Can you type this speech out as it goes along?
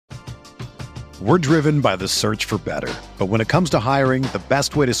We're driven by the search for better. But when it comes to hiring, the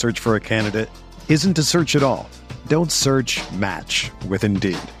best way to search for a candidate isn't to search at all. Don't search, match with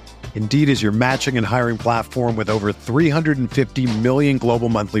Indeed. Indeed is your matching and hiring platform with over 350 million global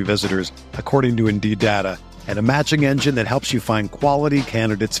monthly visitors, according to Indeed data, and a matching engine that helps you find quality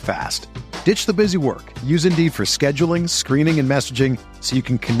candidates fast. Ditch the busy work. Use Indeed for scheduling, screening, and messaging so you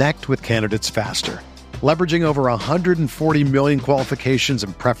can connect with candidates faster. Leveraging over 140 million qualifications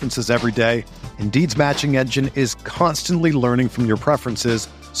and preferences every day, Indeed's matching engine is constantly learning from your preferences,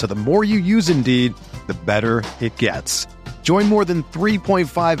 so the more you use Indeed, the better it gets. Join more than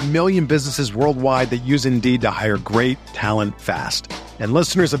 3.5 million businesses worldwide that use Indeed to hire great talent fast. And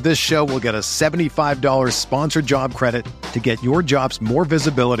listeners of this show will get a $75 sponsored job credit to get your jobs more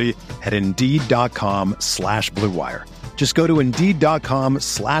visibility at Indeed.com/Blue Wire. Just go to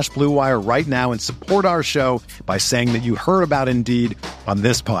Indeed.com/Blue Wire right now and support our show by saying that you heard about Indeed on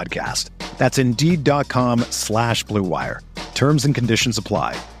this podcast. That's Indeed.com/Blue Wire. Terms and conditions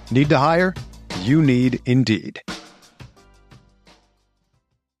apply. Need to hire? You need Indeed.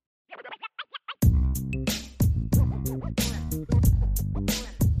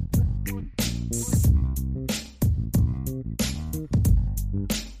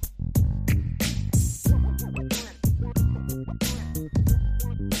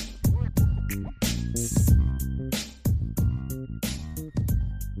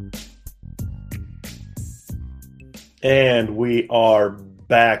 And we are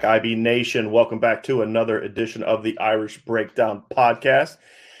back, IB Nation. Welcome back to another edition of the Irish Breakdown podcast.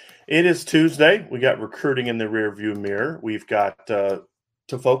 It is Tuesday. We got recruiting in the rearview mirror. We've got to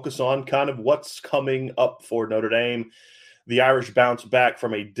focus on kind of what's coming up for Notre Dame. The Irish bounce back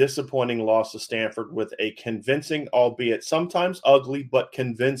from a disappointing loss to Stanford with a convincing, albeit sometimes ugly, but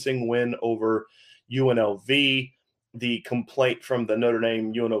convincing win over UNLV. The complaint from the Notre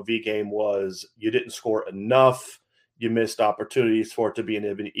Dame UNLV game was you didn't score enough. You missed opportunities for it to be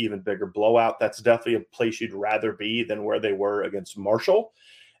an even bigger blowout. That's definitely a place you'd rather be than where they were against Marshall.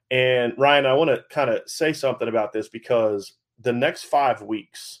 And Ryan, I want to kind of say something about this because the next 5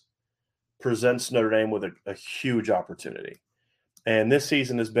 weeks presents Notre Dame with a huge opportunity. And this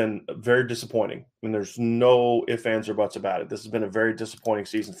season has been very disappointing. And there's no ifs, ands, or buts about it. This has been a very disappointing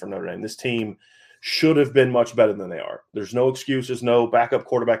season for Notre Dame. This team should have been much better than they are. There's no excuses, no backup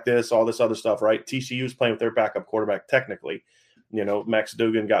quarterback this, all this other stuff, right? TCU's playing with their backup quarterback technically. You know, Max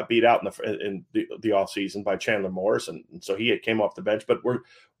Duggan got beat out in the offseason by Chandler Morris, and so he came off the bench. But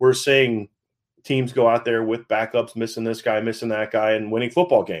we're seeing teams go out there with backups, missing this guy, missing that guy, and winning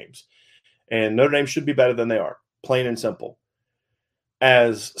football games. And Notre Dame should be better than they are, plain and simple.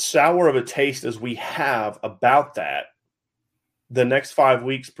 As sour of a taste as we have about that, the next 5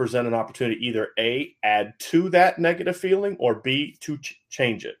 weeks present an opportunity either A, add to that negative feeling, or B, to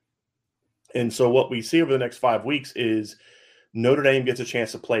change it. And so what we see over the next 5 weeks is Notre Dame gets a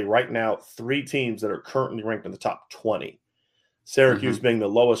chance to play right now 3 teams that are currently ranked in the top 20. Syracuse being the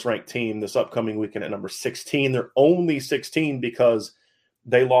lowest ranked team this upcoming weekend at number 16. They're only 16 because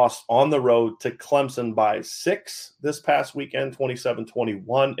they lost on the road to Clemson by 6 this past weekend,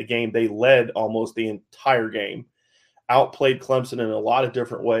 27-21, a game they led almost the entire game. Outplayed Clemson in a lot of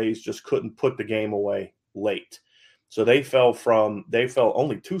different ways, just couldn't put the game away late. So they fell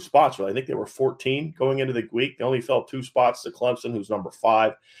only 2 spots. Really. I think they were 14 going into the week. They only fell 2 spots to Clemson, who's number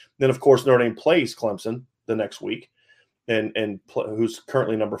 5. Then, of course, Notre Dame plays Clemson the next week, and who's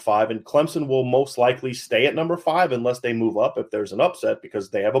currently number 5. And Clemson will most likely stay at number 5 unless they move up if there's an upset because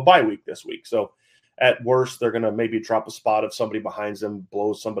they have a bye week this week. So at worst, they're going to maybe drop a spot if somebody behind them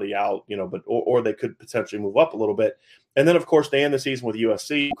blows somebody out, but or they could potentially move up a little bit. And then, of course, they end the season with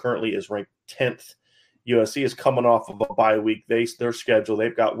USC, who currently is ranked 10th. USC is coming off of a bye week. Their schedule,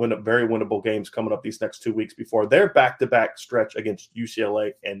 they've got very winnable games coming up these next 2 weeks before their back-to-back stretch against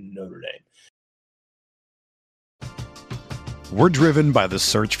UCLA and Notre Dame. We're driven by the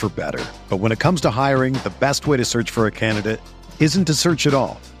search for better. But when it comes to hiring, the best way to search for a candidate isn't to search at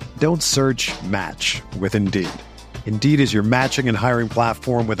all. Don't search, match with Indeed. Indeed is your matching and hiring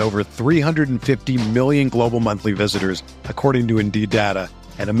platform with over 350 million global monthly visitors, according to Indeed data,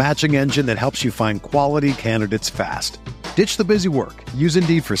 and a matching engine that helps you find quality candidates fast. Ditch the busy work. Use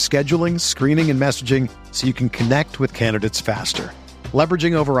Indeed for scheduling, screening, and messaging so you can connect with candidates faster.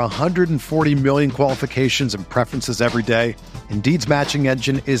 Leveraging over 140 million qualifications and preferences every day, Indeed's matching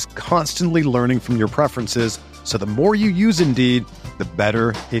engine is constantly learning from your preferences, so the more you use Indeed, the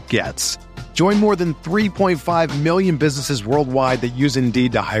better it gets. Join more than 3.5 million businesses worldwide that use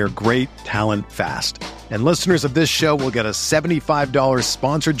Indeed to hire great talent fast. And listeners of this show will get a $75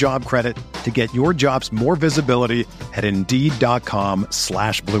 sponsored job credit to get your jobs more visibility at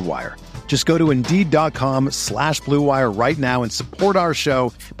Indeed.com/Blue Wire. Just go to Indeed.com/Blue Wire right now and support our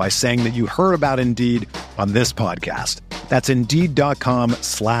show by saying that you heard about Indeed on this podcast. That's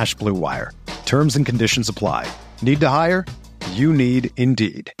Indeed.com/Blue Wire. Terms and conditions apply. Need to hire? You need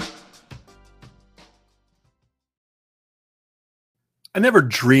Indeed. I never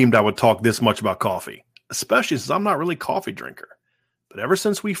dreamed I would talk this much about coffee, especially since I'm not really a coffee drinker. But ever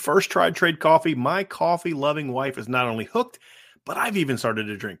since we first tried Trade Coffee, my coffee-loving wife is not only hooked, but I've even started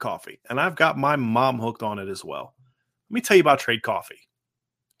to drink coffee, and I've got my mom hooked on it as well. Let me tell you about Trade Coffee.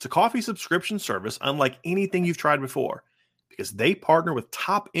 It's a coffee subscription service unlike anything you've tried before because they partner with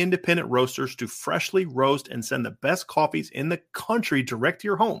top independent roasters to freshly roast and send the best coffees in the country direct to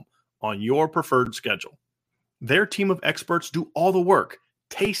your home on your preferred schedule. Their team of experts do all the work,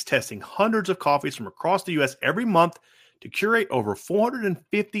 taste testing hundreds of coffees from across the U.S. every month to curate over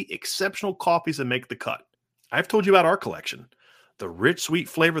 450 exceptional coffees that make the cut. I've told you about our collection. The rich, sweet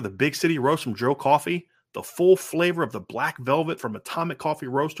flavor of the Big City Roast from Joe Coffee, the full flavor of the Black Velvet from Atomic Coffee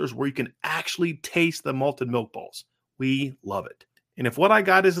Roasters, where you can actually taste the malted milk balls. We love it. And if what I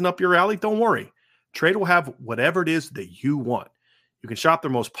got isn't up your alley, don't worry. Trade will have whatever it is that you want. You can shop their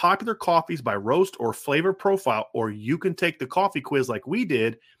most popular coffees by roast or flavor profile, or you can take the coffee quiz like we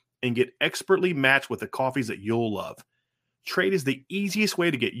did and get expertly matched with the coffees that you'll love. Trade is the easiest way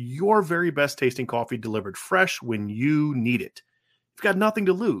to get your very best tasting coffee delivered fresh when you need it. You've got nothing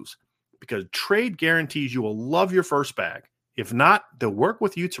to lose because Trade guarantees you will love your first bag. If not, they'll work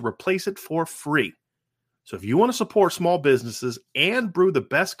with you to replace it for free. So if you want to support small businesses and brew the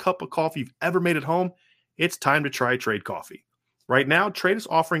best cup of coffee you've ever made at home, it's time to try Trade Coffee. Right now, Trade is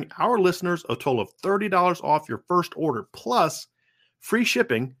offering our listeners a total of $30 off your first order plus free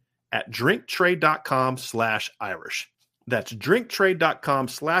shipping at drinktrade.com/Irish. That's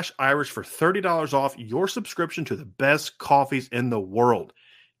drinktrade.com/Irish for $30 off your subscription to the best coffees in the world.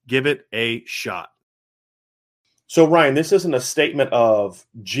 Give it a shot. So, Ryan, this isn't a statement of,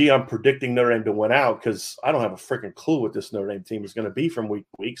 gee, I'm predicting Notre Dame to win out because I don't have a freaking clue what this Notre Dame team is going to be from week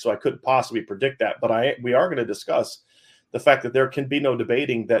to week, so I couldn't possibly predict that. But we are going to discuss the fact that there can be no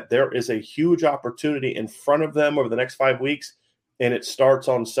debating that there is a huge opportunity in front of them over the next 5 weeks. And it starts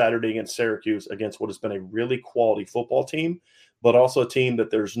on Saturday against Syracuse, against what has been a really quality football team, but also a team that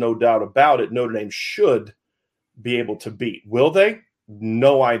there's no doubt about it, Notre Dame should be able to beat. Will they?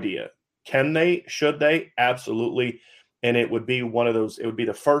 No idea. Can they? Should they? Absolutely. And it would be one of those, it would be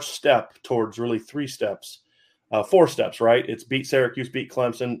the first step towards really 4 steps, right? It's beat Syracuse, beat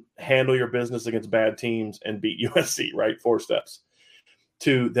Clemson, handle your business against bad teams, and beat USC, right? 4 steps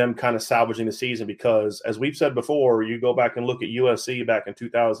to them kind of salvaging the season because, as we've said before, you go back and look at USC back in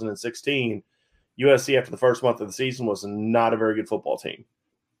 2016, USC after the first month of the season was not a very good football team.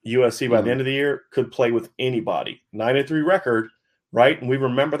 USC by the end of the year could play with anybody. 9-3 record, right? And we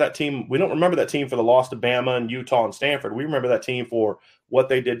remember that team. We don't remember that team for the loss to Bama and Utah and Stanford. We remember that team for what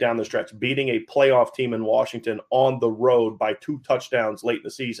they did down the stretch, beating a playoff team in Washington on the road by 2 touchdowns late in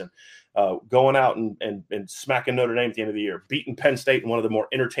the season. Going out and smacking Notre Dame at the end of the year, beating Penn State in one of the more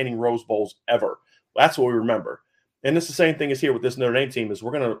entertaining Rose Bowls ever. That's what we remember. And it's the same thing as here with this Notre Dame team is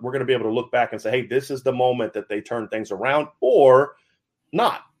we're gonna be able to look back and say, hey, this is the moment that they turn things around or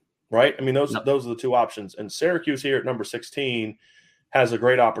not, right? I mean, those are the 2 options. And Syracuse here at number 16 has a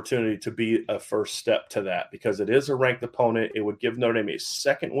great opportunity to be a first step to that because it is a ranked opponent. It would give Notre Dame a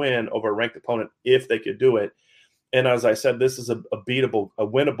second win over a ranked opponent if they could do it. And as I said, this is a beatable, a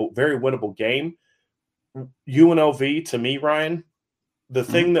winnable, very winnable game. UNLV, to me, Ryan, the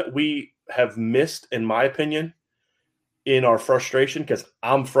thing that we have missed, in my opinion, in our frustration, because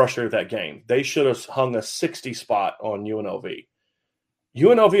I'm frustrated with that game, they should have hung a 60 spot on UNLV.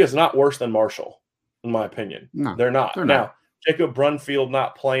 UNLV is not worse than Marshall, in my opinion. No, they're not. Now, Jacob Brunfield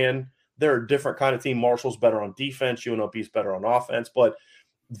not playing. They're a different kind of team. Marshall's better on defense. UNLV's better on offense. But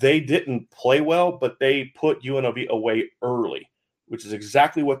they didn't play well, but they put UNLV away early, which is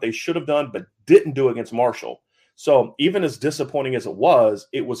exactly what they should have done, but didn't do against Marshall. So even as disappointing as it was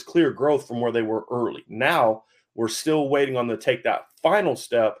clear growth from where they were early. Now we're still waiting on them to take that final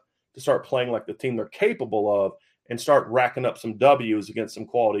step to start playing like the team they're capable of and start racking up some W's against some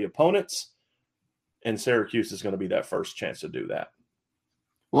quality opponents. And Syracuse is going to be that first chance to do that.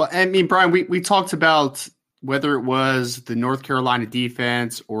 Well, I mean, Brian, we talked about whether it was the North Carolina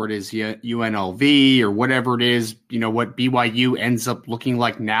defense or it is UNLV or whatever it is, you know, what BYU ends up looking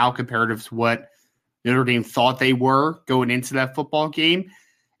like now comparative to what Notre Dame thought they were going into that football game,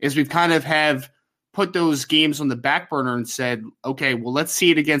 is we've kind of have put those games on the back burner and said, okay, well, let's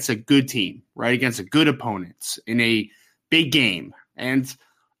see it against a good team, right? Against a good opponent in a big game. And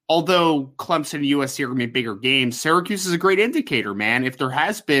although Clemson and USC are going to be bigger games, Syracuse is a great indicator, man. If there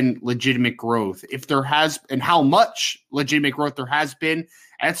has been legitimate growth, and how much legitimate growth there has been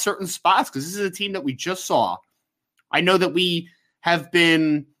at certain spots, because this is a team that we just saw. I know that we have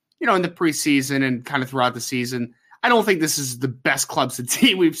been, in the preseason and kind of throughout the season, I don't think this is the best Clemson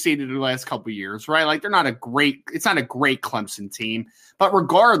team we've seen in the last couple of years, right? Like it's not a great Clemson team, but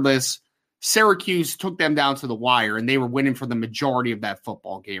regardless, Syracuse took them down to the wire and they were winning for the majority of that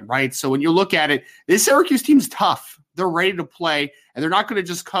football game, right? So when you look at it, this Syracuse team's tough. They're ready to play, and they're not going to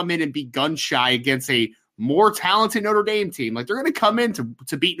just come in and be gun shy against a more talented Notre Dame team. Like they're going to come in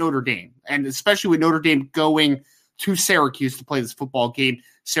to beat Notre Dame, and especially with Notre Dame going to Syracuse to play this football game.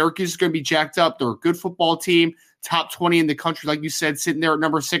 Syracuse is going to be jacked up. They're a good football team, top 20 in the country, like you said, sitting there at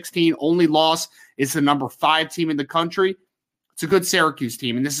number 16. Only loss is the number 5 team in the country. It's a good Syracuse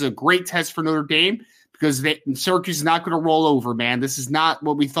team, and this is a great test for Notre Dame because Syracuse is not going to roll over, man. This is not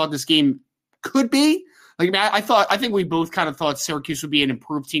what we thought this game could be. Like, I think we both kind of thought Syracuse would be an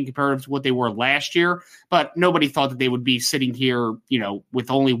improved team compared to what they were last year, but nobody thought that they would be sitting here, with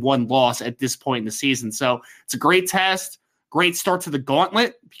only one loss at this point in the season. So it's a great test, great start to the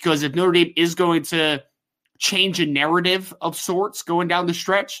gauntlet, because if Notre Dame is going to change a narrative of sorts going down the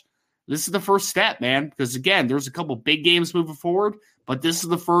stretch, this is the first step, man. Because again, there's a couple big games moving forward, but this is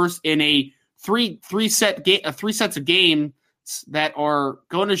the first in a three sets of games that are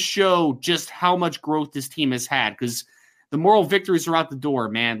going to show just how much growth this team has had. Because the moral victories are out the door,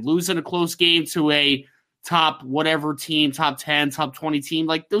 man. Losing a close game to a top whatever team, top 10, top 20 team,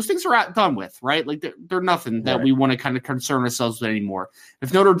 like those things are done with, right? Like they're nothing that we want to kind of concern ourselves with anymore.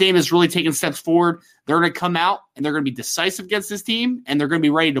 If Notre Dame is really taking steps forward, they're going to come out and they're going to be decisive against this team, and they're going to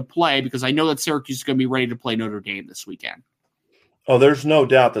be ready to play, because I know that Syracuse is going to be ready to play Notre Dame this weekend. Oh, there's no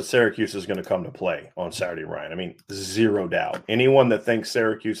doubt that Syracuse is going to come to play on Saturday, Ryan. I mean, zero doubt. Anyone that thinks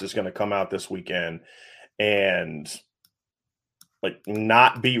Syracuse is going to come out this weekend and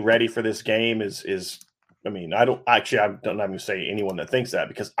not be ready for this game is I'm not going to say anyone that thinks that,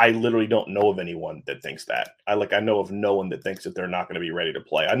 because I literally don't know of anyone that thinks that. I know of no one that thinks that they're not going to be ready to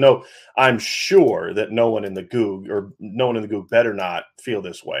play. I'm sure that no one in the Goog better not feel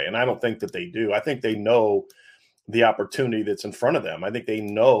this way. And I don't think that they do. I think they know the opportunity that's in front of them. I think they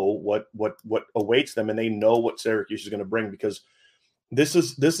know what awaits them, and they know what Syracuse is going to bring, because this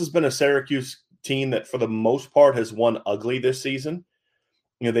has been a Syracuse team that for the most part has won ugly this season.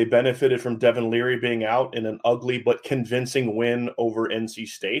 They benefited from Devin Leary being out in an ugly but convincing win over NC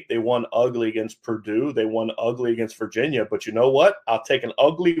State. They won ugly against Purdue. They won ugly against Virginia. But you know what? I'll take an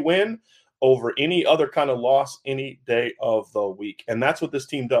ugly win over any other kind of loss any day of the week. And that's what this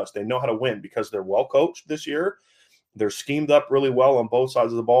team does. They know how to win because they're well coached this year. They're schemed up really well on both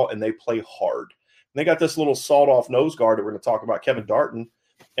sides of the ball, and they play hard. And they got this little sawed-off nose guard that we're going to talk about, Kevin Darton.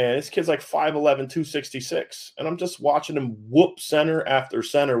 And this kid's like 5'11", 266. And I'm just watching him whoop center after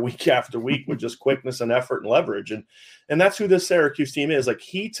center week after week with just quickness and effort and leverage. And that's who this Syracuse team is. Like,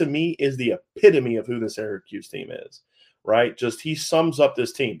 he, to me, is the epitome of who the Syracuse team is, right? Just he sums up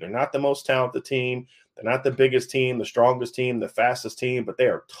this team. They're not the most talented team. They're not the biggest team, the strongest team, the fastest team, but they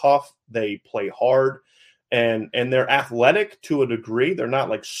are tough. They play hard. And they're athletic to a degree. They're not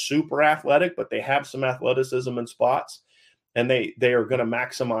like super athletic, but they have some athleticism in spots. And they are going to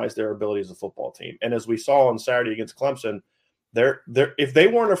maximize their ability as a football team. And as we saw on Saturday against Clemson, they're if they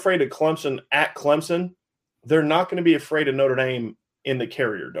weren't afraid of Clemson at Clemson, they're not going to be afraid of Notre Dame in the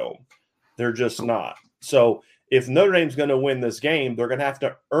Carrier Dome. They're just not. So if Notre Dame's going to win this game, they're going to have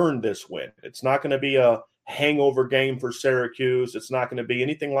to earn this win. It's not going to be a hangover game for Syracuse. It's not going to be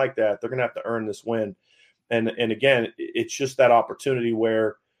anything like that. They're going to have to earn this win. And again, it's just that opportunity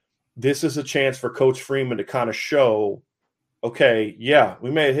where this is a chance for Coach Freeman to kind of show, okay, yeah,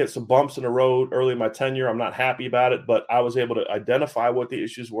 we may have hit some bumps in the road early in my tenure. I'm not happy about it, but I was able to identify what the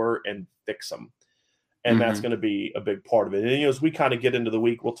issues were and fix them. And that's going to be a big part of it. And as we kind of get into the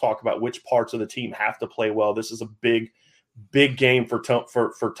week, we'll talk about which parts of the team have to play well. This is a big, big game for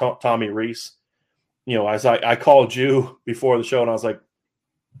Tommy Rees. As I called you before the show, and I was like,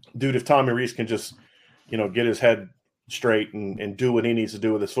 dude, if Tommy Rees can just, get his head straight and do what he needs to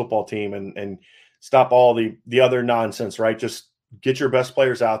do with his football team and stop all the other nonsense, right? Just get your best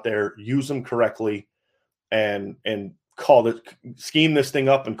players out there, use them correctly, and scheme this thing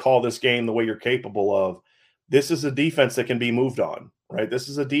up and call this game the way you're capable of. This is a defense that can be moved on, right? This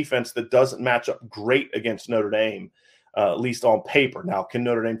is a defense that doesn't match up great against Notre Dame, at least on paper. Now, can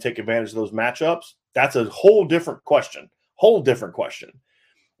Notre Dame take advantage of those matchups? That's a whole different question.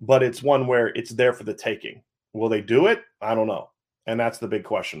 but it's one where it's there for the taking. Will they do it? I don't know. And that's the big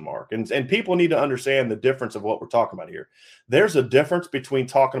question mark. And people need to understand the difference of what we're talking about here. There's a difference between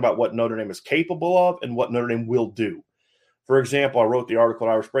talking about what Notre Dame is capable of and what Notre Dame will do. For example, I wrote the article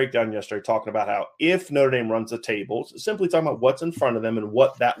at Irish Breakdown yesterday talking about how if Notre Dame runs the tables, simply talking about what's in front of them and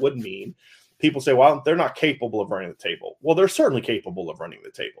what that would mean. People say, well, they're not capable of running the table. Well, they're certainly capable of running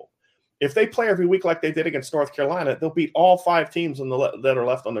the table. If they play every week like they did against North Carolina, they'll beat all 5 teams that are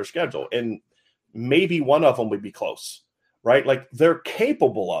left on their schedule. And maybe one of them would be close, right? Like they're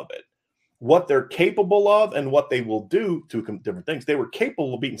capable of it. What they're capable of and what they will do, two different things. They were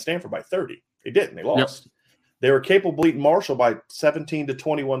capable of beating Stanford by 30. They didn't. They lost. Yep. They were capable of beating Marshall by 17 to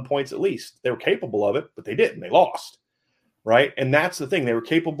 21 points at least. They were capable of it, but they didn't. They lost, right? And that's the thing. They were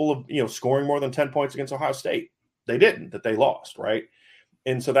capable of scoring more than 10 points against Ohio State. They didn't. That they lost, right?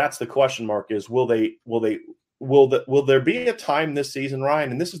 And so that's the question mark: is will there be a time this season,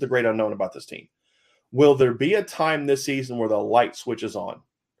 Ryan? And this is the great unknown about this team. Will there be a time this season where the light switches on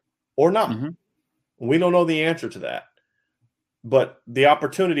or not? Mm-hmm. We don't know the answer to that. But the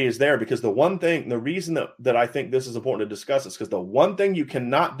opportunity is there because the reason that I think this is important to discuss is because the one thing you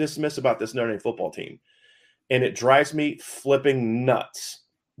cannot dismiss about this Notre Dame football team, and it drives me flipping nuts,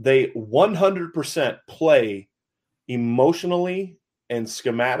 they 100% play emotionally and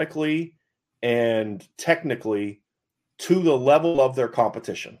schematically and technically to the level of their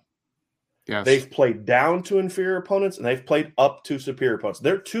competition. Yes. They've played down to inferior opponents and they've played up to superior opponents.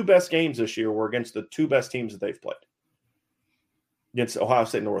 Their 2 best games this year were against the 2 best teams that they've played, against Ohio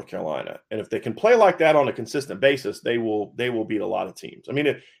State and North Carolina. And if they can play like that on a consistent basis, they will beat a lot of teams. I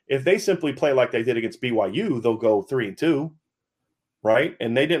mean, if they simply play like they did against BYU, they'll go 3-2, right?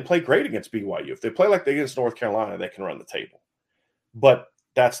 And they didn't play great against BYU. If they play like they did against North Carolina, they can run the table. But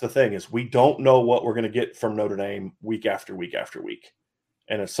that's the thing, is we don't know what we're going to get from Notre Dame week after week after week.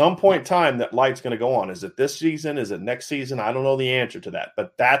 And at some point in time, that light's going to go on. Is it this season? Is it next season? I don't know the answer to that.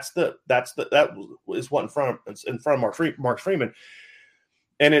 But that is what in front of Mark Freeman.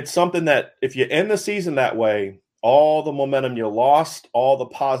 And it's something that if you end the season that way, all the momentum you lost, all the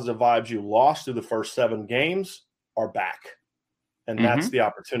positive vibes you lost through the first 7 games are back. And that's the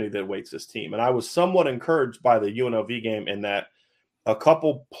opportunity that awaits this team. And I was somewhat encouraged by the UNLV game in that a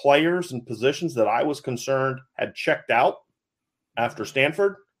couple players and positions that I was concerned had checked out after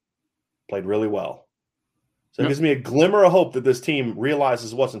Stanford played really well. So it gives me a glimmer of hope that this team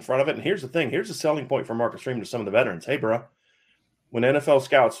realizes what's in front of it. And here's the thing. Here's a selling point for Marcus Freeman to some of the veterans. Hey, bro, when NFL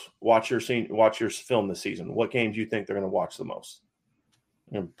scouts watch your film this season, what games do you think they're going to watch the most?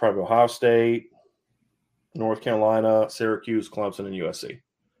 Probably Ohio State, North Carolina, Syracuse, Clemson, and USC.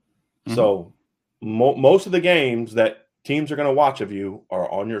 Mm-hmm. So most of the games that teams are going to watch of you are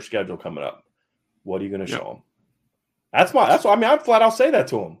on your schedule coming up. What are you going to show them? That's what I'd flat out say that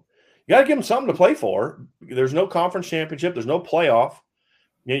to them. You got to give them something to play for. There's no conference championship. There's no playoff.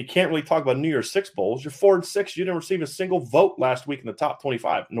 You can't really talk about New Year's Six bowls. You're 4-6. You didn't receive a single vote last week in the top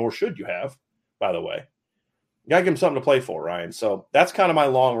 25, nor should you have, by the way. You got to give them something to play for, Ryan. So that's kind of my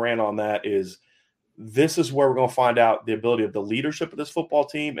long rant on that. This is where we're going to find out the ability of the leadership of this football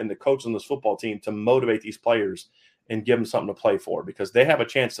team and the coach on this football team to motivate these players and give them something to play for, because they have a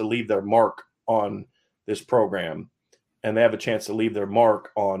chance to leave their mark on this program. And they have a chance to leave their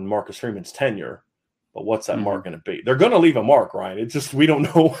mark on Marcus Freeman's tenure. But what's that mark going to be? They're going to leave a mark, Ryan. It's just we don't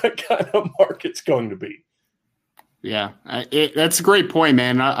know what kind of mark it's going to be. Yeah, that's a great point,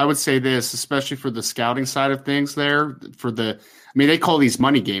 man. I would say this, especially for the scouting side of things there. They call these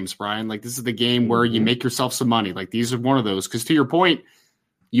money games, Brian. Like, this is the game where you make yourself some money. Like, these are one of those. Because to your point,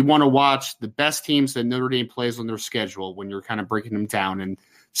 you want to watch the best teams that Notre Dame plays on their schedule when you're kind of breaking them down. And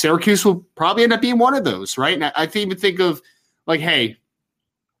Syracuse will probably end up being one of those, right? And I even think of, like, hey,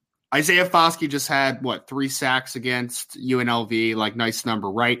 Isaiah Foskey just had, 3 sacks against UNLV, like, nice number,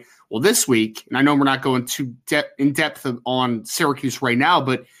 right? Well, this week, and I know we're not going too in depth on Syracuse right now,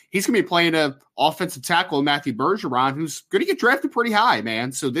 but he's going to be playing an offensive tackle, Matthew Bergeron, who's going to get drafted pretty high,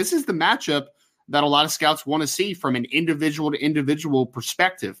 man. So this is the matchup that a lot of scouts want to see from an individual to individual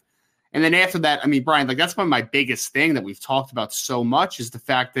perspective. And then after that, Brian, like, that's one of my biggest thing that we've talked about so much is the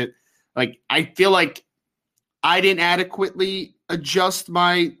fact that, like, I feel like I didn't adequately adjust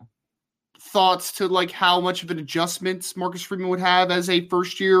my thoughts to, like, how much of an adjustment Marcus Freeman would have as a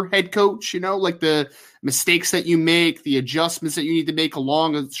first-year head coach, like the mistakes that you make, the adjustments that you need to make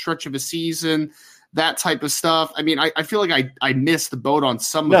along a stretch of a season, that type of stuff. I feel like I missed the boat on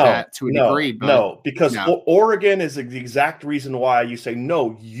some of that to a degree. But because Oregon is the exact reason why you say,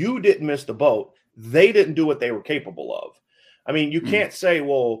 no, you didn't miss the boat. They didn't do what they were capable of. You can't say,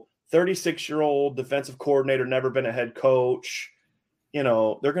 well, 36-year-old defensive coordinator, never been a head coach.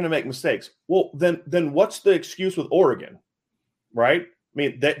 they're going to make mistakes. Well, then what's the excuse with Oregon, right? I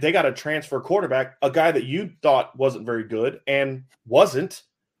mean, they got a transfer quarterback, a guy that you thought wasn't very good and wasn't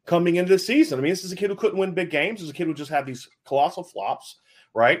coming into the season. I mean, this is a kid who couldn't win big games. This is a kid who just had these colossal flops,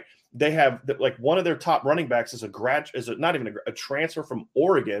 right? They have like one of their top running backs is not even a transfer from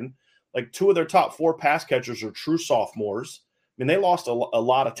Oregon. Like 2 of their top 4 pass catchers are true sophomores. I mean, they lost a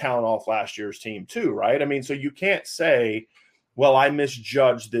lot of talent off last year's team too, right? I mean, so you can't say, well, I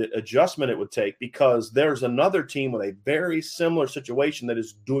misjudged the adjustment it would take, because there's another team with a very similar situation that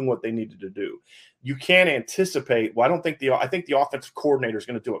is doing what they needed to do. You can't anticipate. Well, I think the offensive coordinator is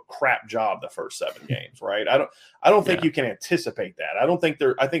going to do a crap job the first 7 games, right? I don't think you can anticipate that.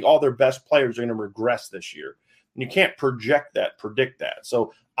 I think all their best players are going to regress this year. And you can't predict that.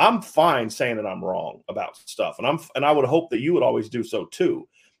 So I'm fine saying that I'm wrong about stuff, and I would hope that you would always do so too.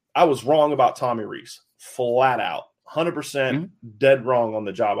 I was wrong about Tommy Rees, flat out, 100% dead wrong on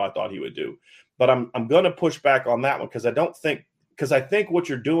the job I thought he would do. But I'm going to push back on that one because I think what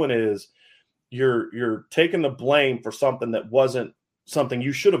you're doing is you're taking the blame for something that wasn't something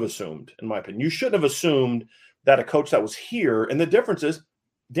you should have assumed. In my opinion, you shouldn't have assumed that a coach that was here. And the difference is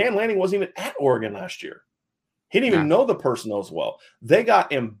Dan Lanning wasn't even at Oregon last year. He didn't even know the personnel as well. They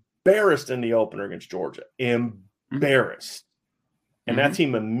got embarrassed in the opener against Georgia. Embarrassed. And that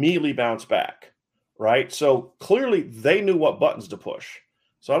team immediately bounced back, right? So clearly they knew what buttons to push.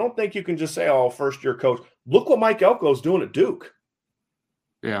 So I don't think you can just say, oh, first-year coach. Look what Mike Elko's doing at Duke.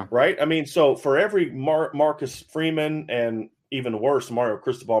 Yeah. Right? I mean, so for every Marcus Freeman and even worse, Mario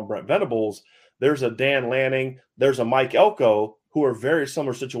Cristobal and Brent Venables, there's a Dan Lanning, there's a Mike Elko, who are very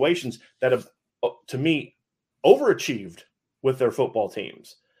similar situations that have, to me, overachieved with their football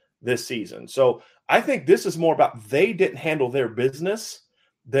teams this season. So I think this is more about they didn't handle their business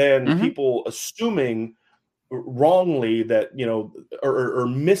than people assuming wrongly that, or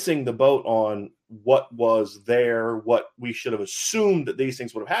missing the boat on what was there, what we should have assumed that these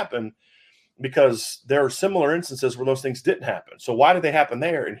things would have happened, because there are similar instances where those things didn't happen. So why did they happen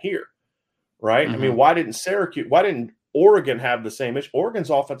there and here? Right? I mean, why didn't Oregon have the same issue? Oregon's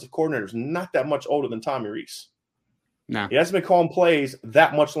offensive coordinator is not that much older than Tommy Rees. No. He hasn't been calling plays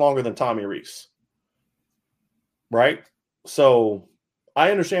that much longer than Tommy Rees. Right? So I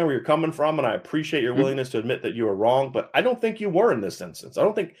understand where you're coming from, and I appreciate your willingness to admit that you were wrong, but I don't think you were in this instance. I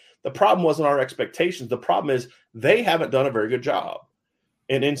don't think the problem wasn't our expectations. The problem is they haven't done a very good job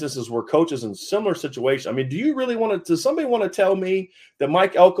in instances where coaches in similar situations. I mean, does somebody want to tell me that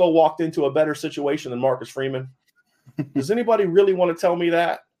Mike Elko walked into a better situation than Marcus Freeman? Does anybody really want to tell me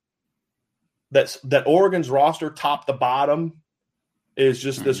that Oregon's roster top to bottom is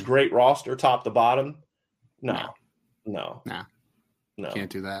just this great roster top to bottom? No.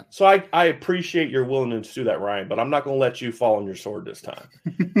 Can't do that. So I appreciate your willingness to do that, Ryan, but I'm not going to let you fall on your sword this time.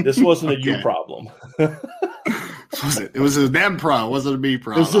 This wasn't a you problem. It was a them problem. It wasn't a me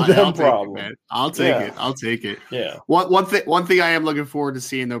problem. It was a them problem. Man. I'll take it. I'll take it. Yeah. One thing I am looking forward to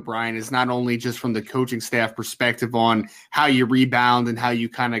seeing, though, Brian, is not only just from the coaching staff perspective on how you rebound and how you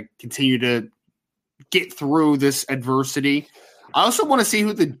kind of continue to get through this adversity. I also want to see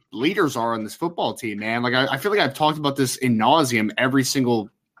who the leaders are on this football team, man. Like I feel like I've talked about this in nauseum every single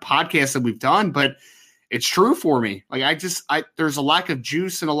podcast that we've done, but it's true for me. Like there's a lack of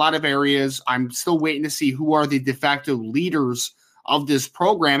juice in a lot of areas. I'm still waiting to see who are the de facto leaders of this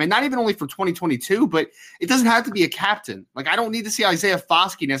program, and not even only for 2022, but it doesn't have to be a captain. Like I don't need to see Isaiah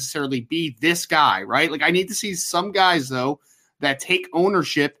Foskey necessarily be this guy, right? Like I need to see some guys though that take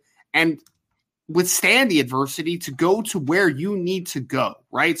ownership and withstand the adversity to go to where you need to go,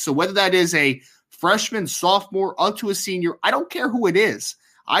 right? So whether that is a freshman, sophomore, up to a senior, I don't care who it is.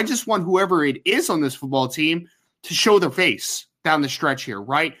 I just want whoever it is on this football team to show their face down the stretch here,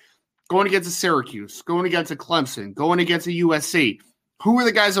 right? Going against a Syracuse, going against a Clemson, going against a USC. Who are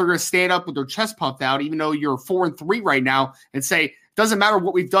the guys that are going to stand up with their chest puffed out, even though you're 4-3 right now, and say, doesn't matter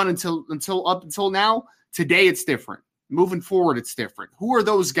what we've done up until now, today it's different. Moving forward, it's different. Who are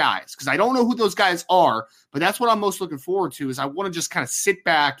those guys? Because I don't know who those guys are, but that's what I'm most looking forward to is I want to just kind of sit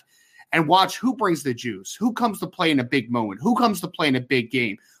back and watch who brings the juice, who comes to play in a big moment, who comes to play in a big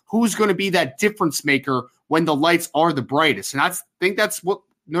game, who's going to be that difference maker when the lights are the brightest. And I think that's what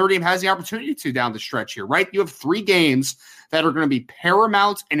Notre Dame has the opportunity to down the stretch here, right? You have 3 games that are going to be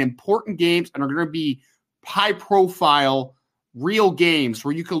paramount and important games and are going to be high-profile, real games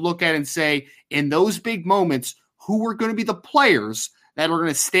where you can look at and say, in those big moments, who are going to be the players that are going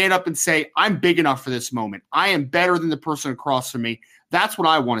to stand up and say, I'm big enough for this moment. I am better than the person across from me. That's what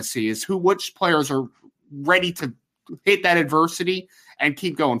I want to see is which players are ready to hit that adversity and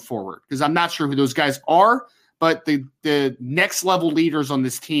keep going forward. Because I'm not sure who those guys are, but the next level leaders on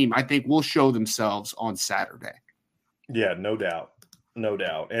this team, I think, will show themselves on Saturday. Yeah, no doubt. No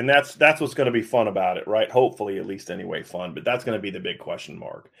doubt. And that's what's going to be fun about it, right? Hopefully, at least anyway, fun. But that's going to be the big question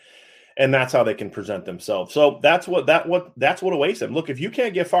mark. And that's how they can present themselves. So that's what awaits them. Look, if you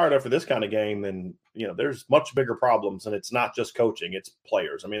can't get fired up for this kind of game, then there's much bigger problems, and it's not just coaching, it's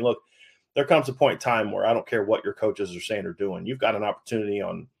players. I mean, look, there comes a point in time where I don't care what your coaches are saying or doing. You've got an opportunity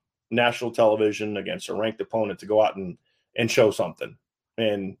on national television against a ranked opponent to go out and show something.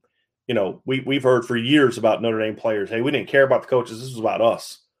 And we've heard for years about Notre Dame players, hey, we didn't care about the coaches, this was about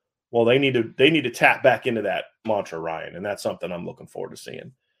us. Well, they need to tap back into that mantra, Ryan, and that's something I'm looking forward to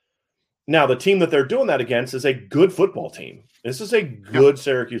seeing. Now, the team that they're doing that against is a good football team. This is a good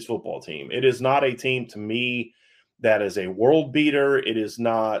Syracuse football team. It is not a team, to me, that is a world beater. It is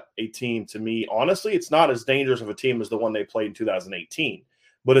not a team, to me, honestly, it's not as dangerous of a team as the one they played in 2018,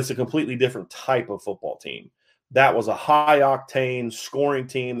 but it's a completely different type of football team. That was a high-octane scoring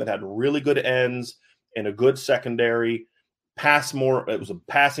team that had really good ends and a good secondary. It was a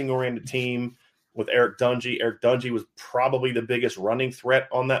passing-oriented team with Eric Dungey. Eric Dungey was probably the biggest running threat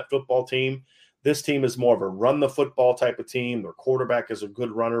on that football team. This team is more of a run-the-football type of team. Their quarterback is a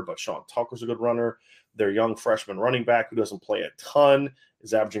good runner, but Sean Tucker's a good runner. Their young freshman running back, who doesn't play a ton,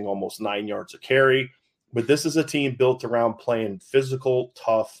 is averaging almost 9 yards a carry. But this is a team built around playing physical,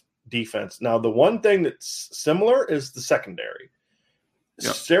 tough defense. Now, the one thing that's similar is the secondary.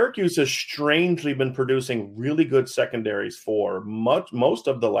 Yep. Syracuse has strangely been producing really good secondaries for most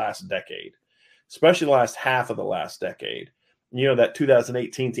of the last decade, especially the last half of the last decade. That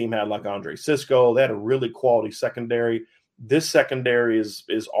 2018 team had like Andre Cisco. They had a really quality secondary. This secondary is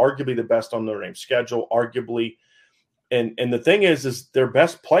arguably the best on Notre Dame's schedule, arguably. And the thing is their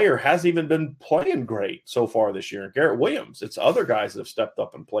best player hasn't even been playing great so far this year. Garrett Williams. It's other guys that have stepped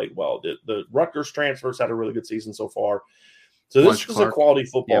up and played well. The Rutgers transfers had a really good season so far. So this is a quality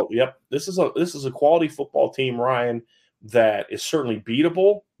football. Yep. This is a quality football team, Ryan, that is certainly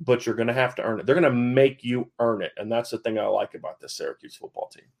beatable, but you're going to have to earn it. They're going to make you earn it, and that's the thing I like about this Syracuse football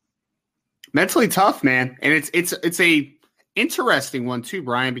team. Mentally tough, man, and it's a interesting one too,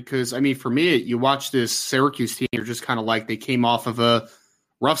 Brian, because for me, you watch this Syracuse team, you're just kind of like they came off of a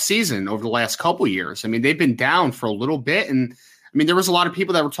rough season over the last couple of years. They've been down for a little bit, and there was a lot of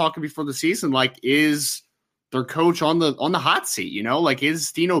people that were talking before the season, like, is their coach on the hot seat?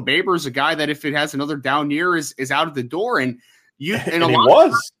 Is Dino Babers a guy that if it has another down year is out of the door? And he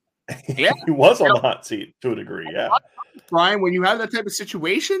was on the hot seat to a degree. Yeah, Brian, when you have that type of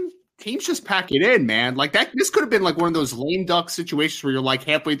situation, teams just pack it in, man. Like that, this could have been like one of those lame duck situations where you're like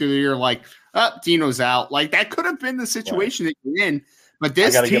halfway through the year, like, Dino's out. Like that could have been the situation that you're in. But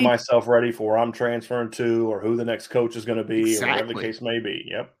this, I got to get myself ready for where I'm transferring to, or who the next coach is going to be, or whatever the case may be.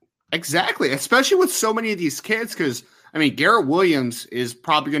 Yep. Exactly, especially with so many of these kids, because, Garrett Williams is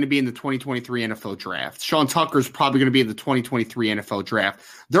probably going to be in the 2023 NFL draft. Sean Tucker is probably going to be in the 2023 NFL draft.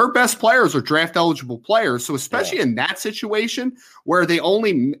 Their best players are draft-eligible players, so especially in that situation where they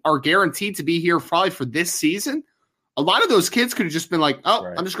only are guaranteed to be here probably for this season, a lot of those kids could have just been like,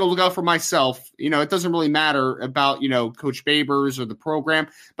 right. I'm just going to look out for myself. It doesn't really matter about, Coach Babers or the program,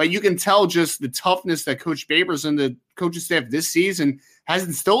 but you can tell just the toughness that Coach Babers and the coaching staff this season has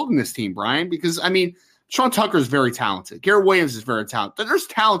instilled in this team, Brian, because, Sean Tucker is very talented. Garrett Williams is very talented. There's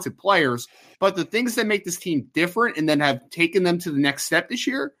talented players, but the things that make this team different and then have taken them to the next step this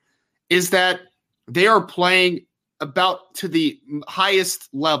year is that they are playing about to the highest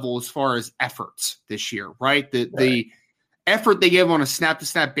level as far as efforts this year, right? The effort they give on a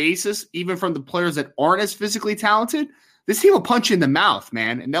snap-to-snap basis, even from the players that aren't as physically talented, this team will punch you in the mouth,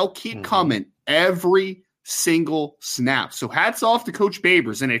 man, and they'll keep coming every single snap. So hats off to Coach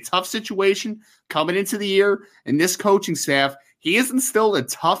Babers in a tough situation coming into the year, and this coaching staff, he has instilled a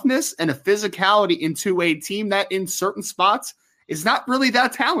toughness and a physicality into a team that in certain spots is not really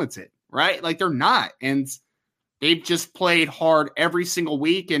that talented, right? Like they're not. And they've just played hard every single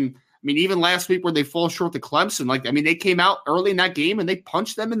week. And even last week where they fall short to Clemson, they came out early in that game and they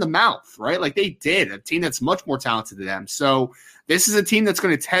punched them in the mouth, right? Like they did, a team that's much more talented than them. So this is a team that's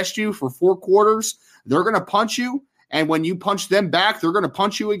going to test you for 4 quarters. They're going to punch you. And when you punch them back, they're going to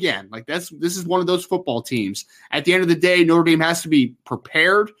punch you again. This is one of those football teams. At the end of the day, Notre Dame has to be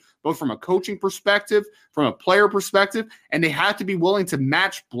prepared, both from a coaching perspective, from a player perspective, and they have to be willing to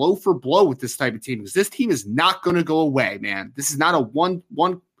match blow for blow with this type of team, because this team is not going to go away, man. This is not a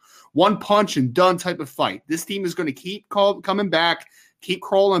one punch and done type of fight. This team is going to keep coming back, keep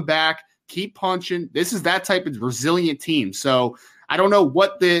crawling back, keep punching. This is that type of resilient team. So I don't know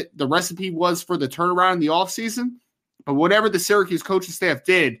what the recipe was for the turnaround in the offseason, but whatever the Syracuse coaching staff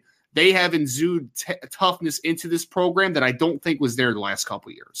did, they have exuded toughness into this program that I don't think was there the last couple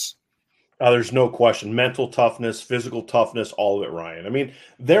of years. There's no question. Mental toughness, physical toughness, all of it, Ryan. I mean,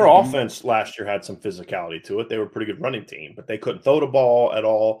 their offense last year had some physicality to it. They were a pretty good running team, but they couldn't throw the ball at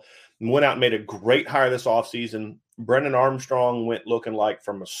all. And went out and made a great hire this offseason. Brennan Armstrong went looking like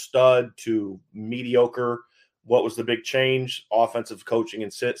from a stud to mediocre. What was the big change? Offensive coaching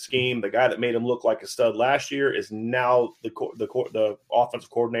and scheme. The guy that made him look like a stud last year is now the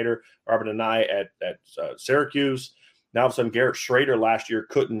offensive coordinator, Robert Anae at Syracuse. Now, all of a sudden, Garrett Schrader last year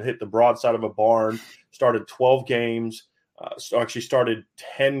couldn't hit the broadside of a barn, started 12 games, actually started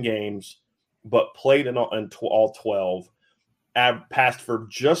 10 games, but played in all 12, passed for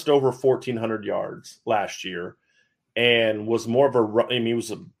just over 1,400 yards last year, and was more of he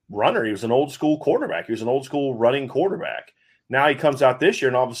was a runner. He was an old school quarterback. He was an old school running quarterback. Now he comes out this year,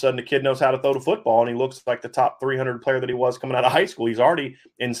 and all of a sudden the kid knows how to throw the football, and he looks like the top 300 player that he was coming out of high school. He's already,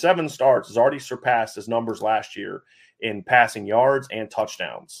 in 7 starts, has already surpassed his numbers last year in passing yards and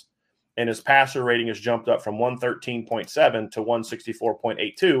touchdowns. And his passer rating has jumped up from 113.7 to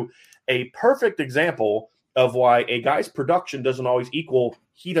 164.82, a perfect example of why a guy's production doesn't always equal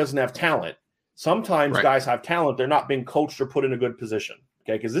he doesn't have talent. Sometimes guys have talent. They're not being coached or put in a good position,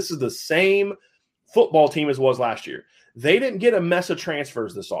 okay? Because this is the same football team as was last year. They didn't get a mess of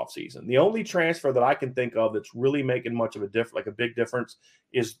transfers this offseason. The only transfer that I can think of that's really making much of a big difference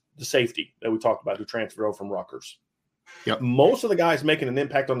is the safety that we talked about who transferred over from Rutgers. Yep. Most of the guys making an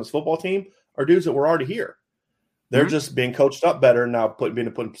impact on this football team are dudes that were already here. They're just being coached up better now,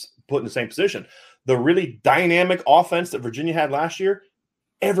 being put in the same position. The really dynamic offense that Virginia had last year,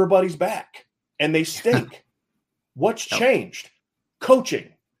 everybody's back, and they stink. What's changed?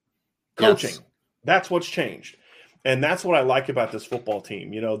 Coaching. Yes. That's what's changed. And that's what I like about this football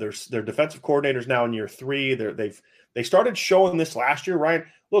team. You know, their defensive coordinators now in year 3. They started showing this last year, Ryan.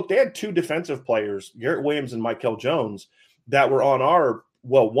 Look, they had 2 defensive players, Garrett Williams and Michael Jones, that were on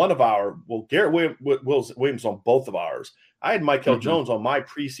Garrett Williams on both of ours. I had Michael Jones on my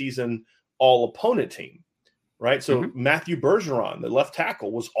preseason all-opponent team, right? So Matthew Bergeron, the left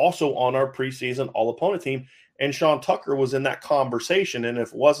tackle, was also on our preseason all-opponent team, and Sean Tucker was in that conversation, and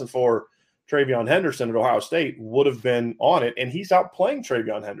if it wasn't for Travion Henderson at Ohio State, would have been on it, and he's outplaying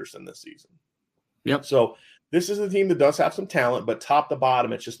Travion Henderson this season. Yep. So this is a team that does have some talent, but top to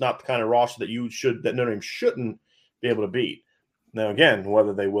bottom, it's just not the kind of roster that Notre Dame shouldn't be able to beat. Now, again,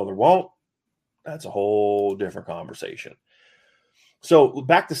 whether they will or won't, that's a whole different conversation. So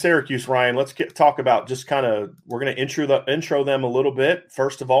back to Syracuse, Ryan. Let's talk about just kind of – we're going to intro them a little bit.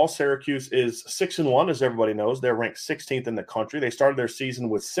 First of all, Syracuse is 6-1, as everybody knows. They're ranked 16th in the country. They started their season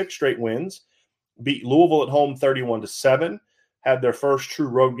with 6 straight wins, beat Louisville at home 31-7, had their first true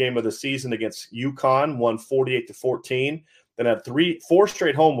road game of the season against UConn, won 48-14. Then had 4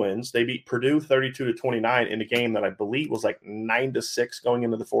 straight home wins. They beat Purdue 32-29 in a game that I believe was like 9-6 going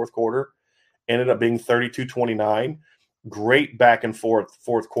into the fourth quarter. Ended up being 32-29. Great back and forth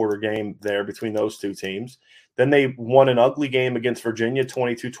fourth quarter game there between those two teams. Then they won an ugly game against Virginia,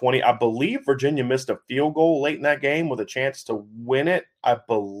 22-20. I believe Virginia missed a field goal late in that game with a chance to win it, I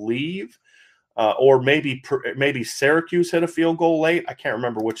believe. Or maybe Syracuse hit a field goal late. I can't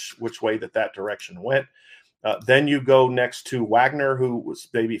remember which way that direction went. Then you go next to Wagner, who was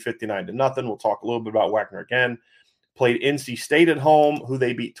maybe 59-0. We'll talk a little bit about Wagner again. Played NC State at home, who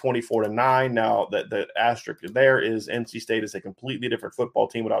they beat 24-9. Now, the asterisk there is NC State is a completely different football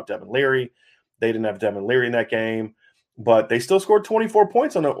team without Devin Leary. They didn't have Devin Leary in that game, but they still scored 24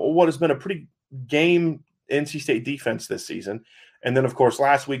 points on what has been a pretty game NC State defense this season. And then, of course,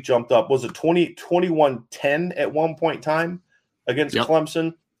 last week jumped up. Was it 21-10 at one point in time against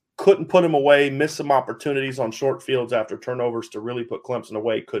Clemson? Couldn't put them away, missed some opportunities on short fields after turnovers to really put Clemson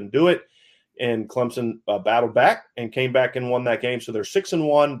away. Couldn't do it. And Clemson battled back and came back and won that game. So they're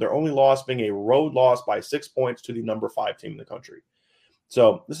 6-1. Their only loss being a road loss by 6 points to the number 5 team in the country.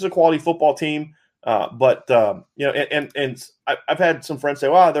 So this is a quality football team. But I've had some friends say,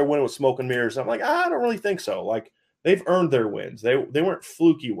 "Wow, they're winning with smoke and mirrors." I'm like, I don't really think so. Like, they've earned their wins. They weren't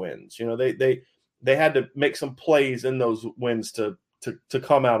fluky wins. You know, they had to make some plays in those wins to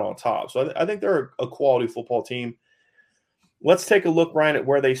come out on top. So I think they're a quality football team. Let's take a look, Ryan, at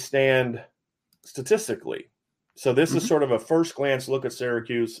where they stand statistically. So this is sort of a first glance look at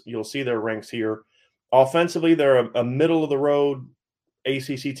Syracuse. You'll see their ranks here. Offensively, they're a middle of the road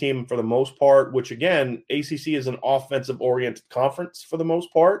ACC team for the most part, which again, ACC is an offensive oriented conference for the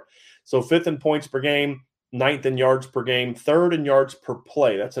most part. So 5th in points per game, 9th in yards per game, 3rd in yards per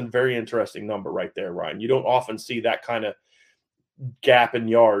play. That's a very interesting number right there, Ryan. You don't often see that kind of gap in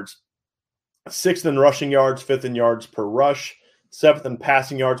yards. 6th in rushing yards, 5th in yards per rush, 7th in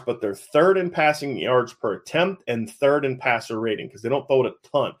passing yards, but they're 3rd in passing yards per attempt and 3rd in passer rating because they don't throw it a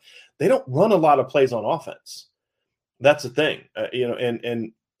ton. They don't run a lot of plays on offense. That's the thing,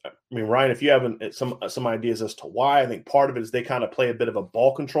 and I mean, Ryan, if you have some ideas as to why, I think part of it is they kind of play a bit of a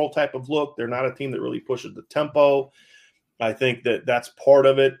ball control type of look. They're not a team that really pushes the tempo. I think that's part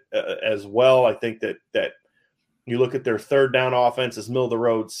of it as well. I think that you look at their 3rd down offense is middle of the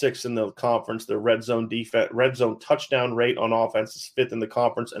road, 6th in the conference. Their red zone touchdown rate on offense is 5th in the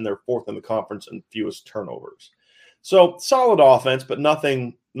conference, and they're 4th in the conference in fewest turnovers. So solid offense, but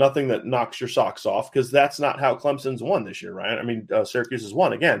nothing that knocks your socks off because that's not how Clemson's won this year, right? I mean, Syracuse has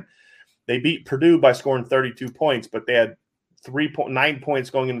won again. They beat Purdue by scoring 32 points, but they had 9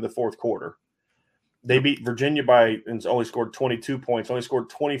 points going into the 4th quarter. They beat Virginia and only scored 22 points, only scored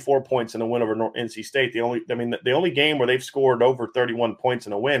 24 points in a win over NC State. The only game where they've scored over 31 points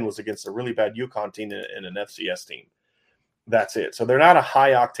in a win was against a really bad UConn team and an FCS team. That's it. So they're not a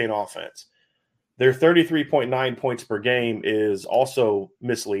high-octane offense. Their 33.9 points per game is also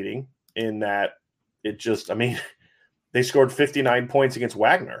misleading in that they scored 59 points against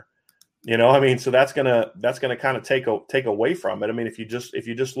Wagner. So that's gonna kind of take away from it. I mean, if you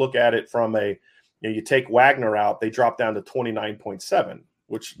just look at it from you take Wagner out, they drop down to 29.7,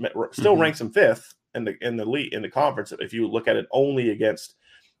 which still ranks them 5th in the league in the conference. If you look at it only against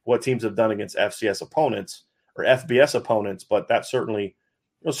what teams have done against FCS opponents or FBS opponents, but that certainly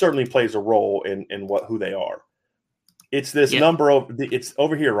plays a role in who they are. It's this number of it's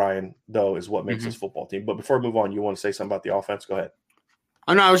over here, Ryan, though, is what makes this football team. But before we move on, you want to say something about the offense? Go ahead.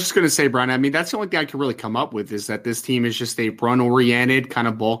 Oh, no, I was just going to say, Brian, I mean, that's the only thing I can really come up with is that this team is just a run-oriented kind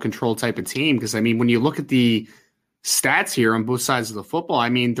of ball control type of team. Because, I mean, when you look at the stats here on both sides of the football, I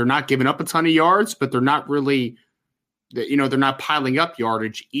mean, they're not giving up a ton of yards, but they're not really, they're not piling up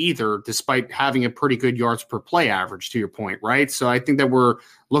yardage either, despite having a pretty good yards per play average, to your point, right? So I think that we're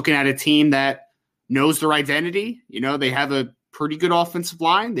looking at a team that knows their identity. They have a pretty good offensive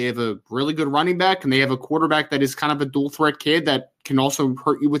line. They have a really good running back, and they have a quarterback that is kind of a dual threat kid that can also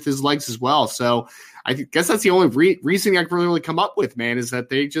hurt you with his legs as well. So I guess that's the only reason I can really come up with, man, is that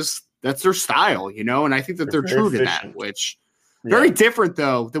that's their style, and I think that they're true to that, which very different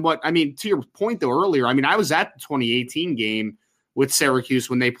though than to your point though earlier, I was at the 2018 game with Syracuse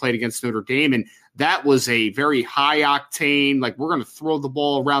when they played against Notre Dame, and that was a very high octane, we're going to throw the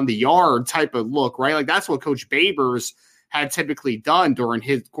ball around the yard type of look, right? That's what Coach Babers had typically done during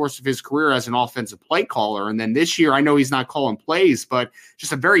his course of his career as an offensive play caller. And then this year, I know he's not calling plays, but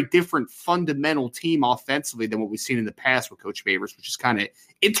just a very different fundamental team offensively than what we've seen in the past with Coach Babers, which is kind of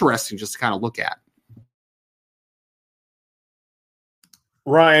interesting just to kind of look at.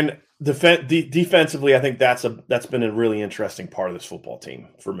 Ryan, defensively, I think that's been a really interesting part of this football team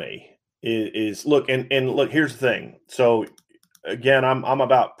for me. Look, here's the thing. So again, I'm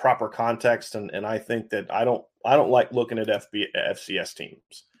about proper context, and I think that I don't like looking at FCS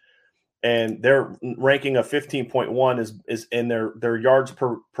teams, and their ranking of 15.1 is in their yards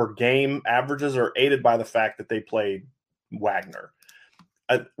per game averages are aided by the fact that they played Wagner.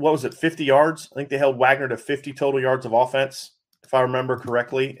 What was it, 50 yards? I think they held Wagner to 50 total yards of offense, if I remember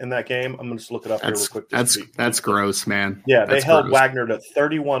correctly, in that game. I'm going to just look it up here real quick. That's gross, man. Yeah, they held Wagner to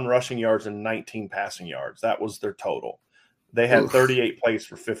 31 rushing yards and 19 passing yards. That was their total. They had 38 plays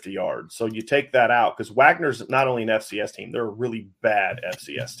for 50 yards. So you take that out because Wagner's not only an FCS team, they're a really bad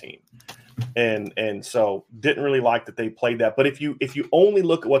FCS team. And so didn't really like that they played that. But if you only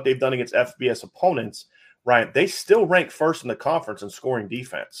look at what they've done against FBS opponents, Ryan, they still rank 1st in the conference in scoring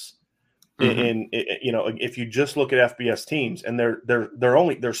defense. If you just look at FBS teams, and they're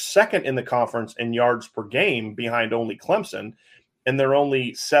 2nd in the conference in yards per game behind only Clemson. And they're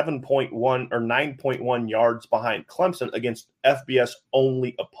only 7.1 or 9.1 yards behind Clemson against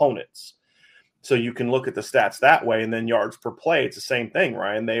FBS-only opponents. So you can look at the stats that way, and then yards per play, it's the same thing,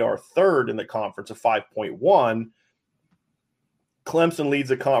 Ryan. They are 3rd in the conference of 5.1. Clemson leads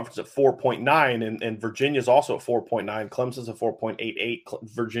the conference at 4.9, and Virginia's also at 4.9. Clemson's at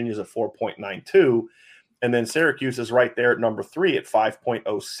 4.88. Virginia's at 4.92. And then Syracuse is right there at number 3 at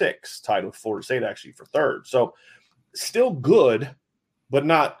 5.06, tied with Florida State actually for 3rd. So still good, but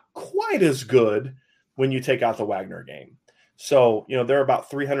not quite as good when you take out the Wagner game. So, they're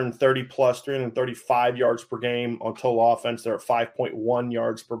about 335 yards per game on total offense. They're at 5.1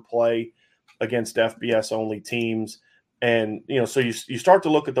 yards per play against FBS-only teams. And, so you start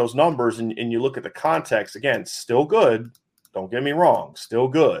to look at those numbers and you look at the context. Again, still good. Don't get me wrong, still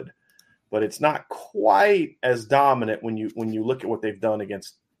good. But it's not quite as dominant when you look at what they've done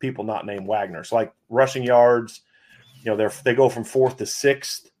against people not named Wagner. So, rushing yards, they go from 4th to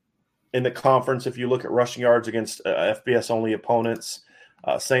 6th in the conference if you look at rushing yards against FBS-only opponents.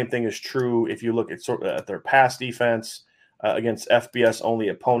 Same thing is true if you look at their pass defense against FBS-only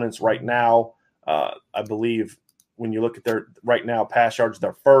opponents right now. I believe when you look at their right now pass yards,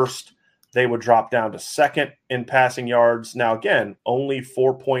 they're first. They would drop down to second in passing yards. Now, again, only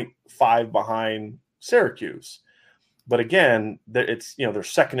 4.5 behind Syracuse. But again, it's they're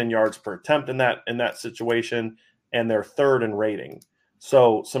second in yards per attempt in that situation, and they're third in rating.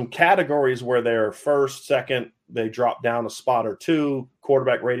 So some categories where they're first, second, they drop down a spot or two.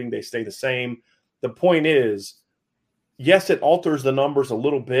 Quarterback rating, they stay the same. The point is, yes, it alters the numbers a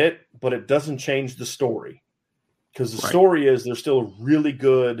little bit, but it doesn't change the story. Because the story is they're still a really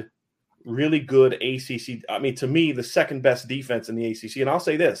good ACC. I mean, to me, the second best defense in the ACC. And I'll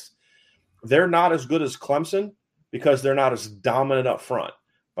say this, they're not as good as Clemson because they're not as dominant up front.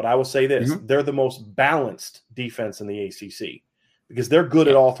 But I will say this, they're the most balanced defense in the ACC because they're good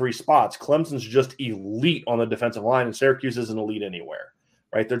at all three spots. Clemson's just elite on the defensive line, and Syracuse isn't elite anywhere,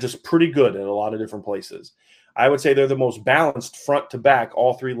 right? They're just pretty good at a lot of different places. I would say they're the most balanced front to back,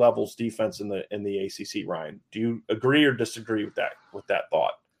 all three levels defense in the ACC. Ryan, do you agree or disagree with that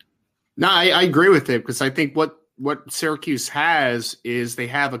thought? No, I agree with it because I think what Syracuse has is they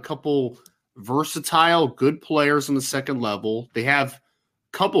have a couple versatile, good players on the second level. They have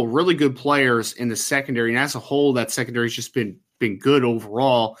a couple really good players in the secondary, and as a whole, that secondary has just been good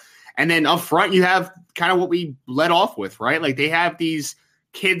overall. And then up front, you have kind of what we led off with, right? Like they have these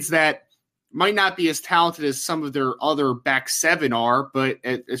kids that might not be as talented as some of their other back seven are, but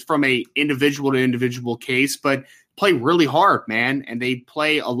it's from a individual to individual case, but play really hard, man. And they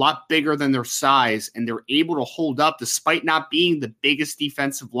play a lot bigger than their size, and they're able to hold up despite not being the biggest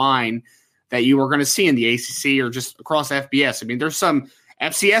defensive line that you are going to see in the ACC or just across FBS. I mean, there's some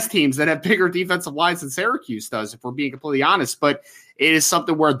FCS teams that have bigger defensive lines than Syracuse does, if we're being completely honest, but it is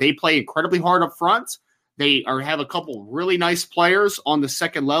something where they play incredibly hard up front. They have a couple really nice players on the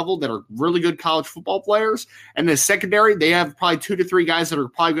second level that are really good college football players. And the secondary, they have probably 2 to 3 guys that are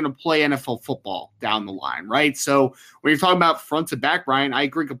probably going to play NFL football down the line, right? So when you're talking about front to back, Brian, I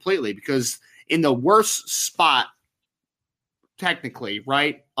agree completely because in the worst spot, technically,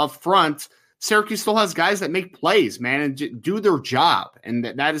 right, up front, Syracuse still has guys that make plays, man, and do their job. And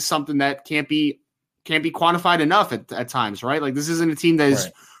that is something that can't be quantified enough at times, right? Like this isn't a team that is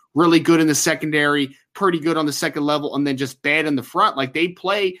really good in the secondary, pretty good on the second level, and then just bad in the front. Like they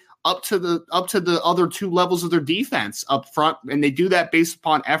play up to the other 2 levels of their defense up front, and they do that based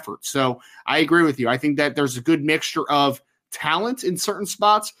upon effort. So I agree with you. I think that there's a good mixture of talent in certain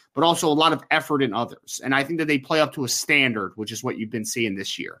spots, but also a lot of effort in others. And I think that they play up to a standard, which is what you've been seeing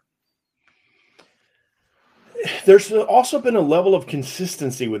this year. There's also been a level of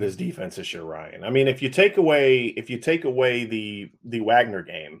consistency with his defense this year, Ryan. I mean, if you take away the Wagner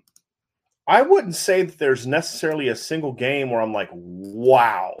game, I wouldn't say that there's necessarily a single game where I'm like,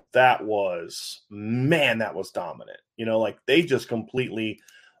 wow, that was dominant. Like they just completely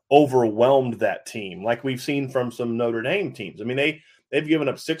overwhelmed that team, like we've seen from some Notre Dame teams. I mean, they've given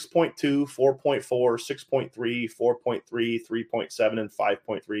up 6.2, 4.4, 6.3, 4.3, 3.7, and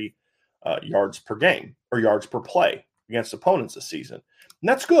 5.3 yards per game or yards per play against opponents this season. And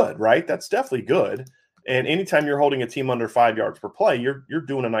that's good, right? That's definitely good. And anytime you're holding a team under 5 yards per play, you're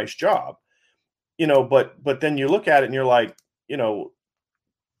doing a nice job. But then you look at it and you're like, look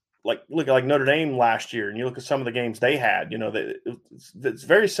like Notre Dame last year, and you look at some of the games they had, it's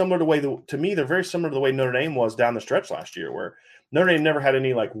very similar to to me, they're very similar to the way Notre Dame was down the stretch last year, where Notre Dame never had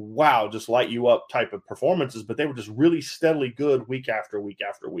any like, wow, just light you up type of performances, but they were just really steadily good week after week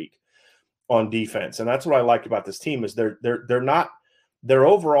after week on defense. And that's what I like about this team is they're not, their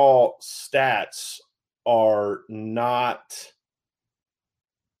overall stats are not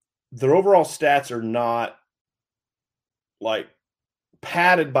like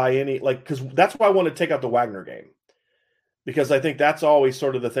padded by any, like, because that's why I want to take out the Wagner game, because I think that's always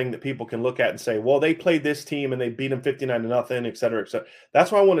sort of the thing that people can look at and say, well, they played this team and they beat them 59-0, et cetera, et cetera.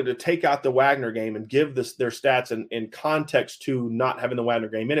 That's why I wanted to take out the Wagner game and give their stats in context to not having the Wagner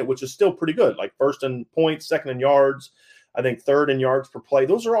game in it, which is still pretty good. Like first in points, second in yards, I think third in yards per play.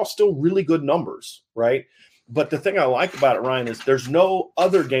 Those are all still really good numbers, right? But the thing I like about it, Ryan, is there's no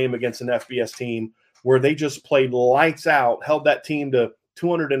other game against an FBS team where they just played lights out, held that team to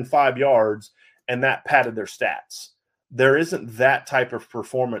 205 yards, and that padded their stats. There isn't that type of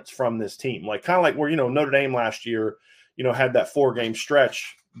performance from this team. Like kind of like where, Notre Dame last year, had that 4-game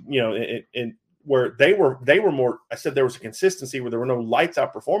stretch, in where they were more, I said there was a consistency where there were no lights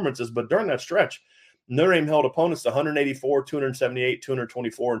out performances, but during that stretch, Notre Dame held opponents to 184, 278,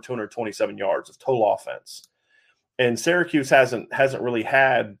 224, and 227 yards of total offense. And Syracuse hasn't really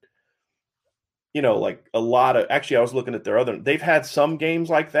had like a lot of – actually, I was looking at they've had some games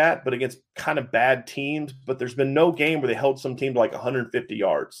like that, but against kind of bad teams. But there's been no game where they held some team to like 150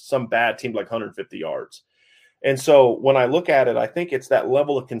 yards, some bad team to like 150 yards. And so when I look at it, I think it's that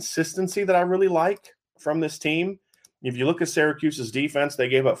level of consistency that I really like from this team. If you look at Syracuse's defense, they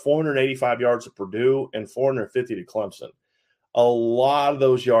gave up 485 yards to Purdue and 450 to Clemson. A lot of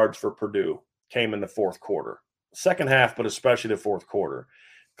those yards for Purdue came in the fourth quarter. Second half, but especially the fourth quarter.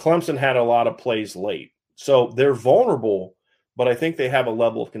 Clemson had a lot of plays late. So they're vulnerable, but I think they have a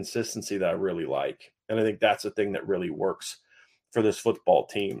level of consistency that I really like. And I think that's the thing that really works for this football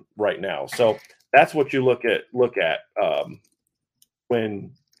team right now. So that's what you look at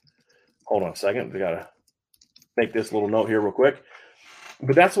when – hold on a second. We got to make this little note here real quick.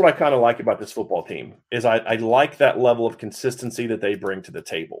 But that's what I kind of like about this football team is I like that level of consistency that they bring to the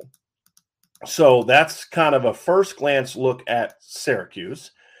table. So that's kind of a first glance look at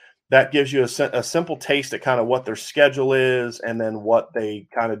Syracuse. That gives you a simple taste at kind of what their schedule is and then what they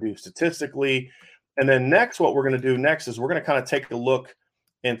kind of do statistically. And then next, what we're going to do next is we're going to kind of take a look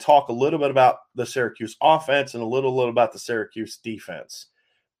and talk a little bit about the Syracuse offense and a little about the Syracuse defense.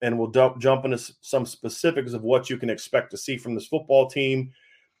 And we'll jump into some specifics of what you can expect to see from this football team.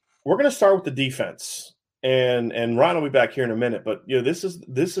 We're going to start with the defense. And Ryan will be back here in a minute, but this is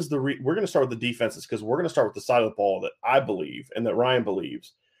we're going to start with the defenses because we're going to start with the side of the ball that I believe and that Ryan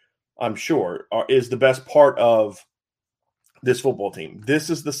believes, I'm sure, is the best part of this football team. This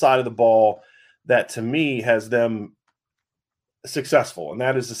is the side of the ball that to me has them successful, and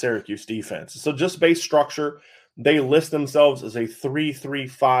that is the Syracuse defense. So just base structure, they list themselves as a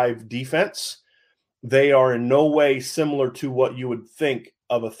 3-3-5 defense. They are in no way similar to what you would think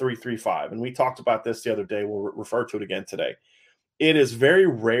of a 3-3-5. And we talked about this the other day. We'll refer to it again today. It is very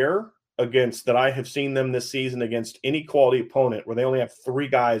rare that I have seen them this season against any quality opponent where they only have 3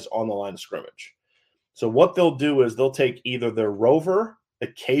 guys on the line of scrimmage. So what they'll do is they'll take either their rover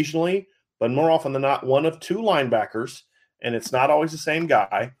occasionally, but more often than not, one of 2 linebackers, and it's not always the same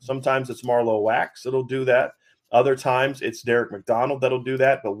guy. Sometimes it's Marlowe Wax that'll do that. Other times it's Derek McDonald that'll do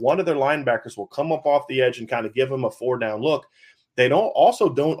that. But one of their linebackers will come up off the edge and kind of give them a 4-down look. They don't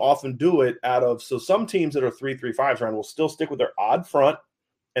often do it so some teams that are 3-3-5s around will still stick with their odd front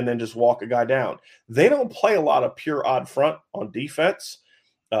and then just walk a guy down. They don't play a lot of pure odd front on defense.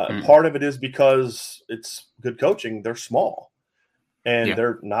 Part of it is because it's good coaching. They're small and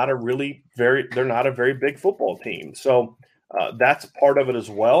they're not a very big football team. So that's part of it as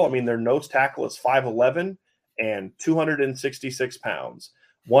well. I mean, their nose tackle is 5'11" and 266 pounds.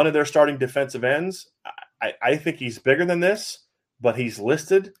 One of their starting defensive ends, I think he's bigger than this, but he's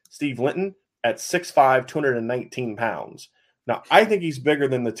listed, Steve Linton, at 6'5", 219 pounds. Now, I think he's bigger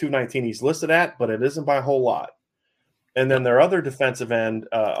than the 219 he's listed at, but it isn't by a whole lot. And then their other defensive end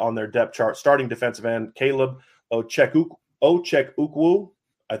on their depth chart, starting defensive end, Caleb Okechukwu,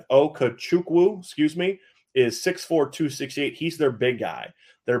 is 6'4", 268. He's their big guy.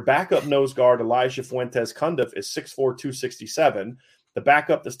 Their backup nose guard, Elijah Fuentes-Cundiff, is 6'4", 267. The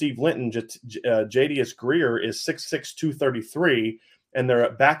backup to Steve Linton, Jadius Greer, is 6'6", 233. And their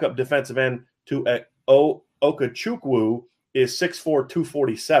backup defensive end to Okechukwu is 6'4",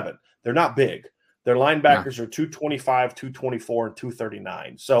 247. They're not big. Their linebackers are 225, 224, and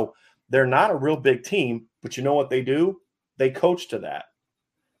 239. So they're not a real big team, but you know what they do? They coach to that.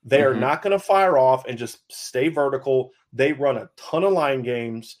 They are not going to fire off and just stay vertical. They run a ton of line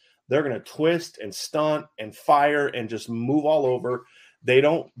games. They're going to twist and stunt and fire and just move all over. They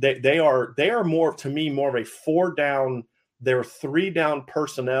are more, to me, more of a 4-down. They're 3-down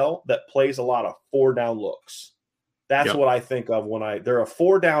personnel that plays a lot of 4-down looks. That's what I think of they're a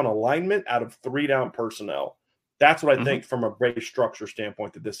 4-down alignment out of 3-down personnel. That's what I think from a base structure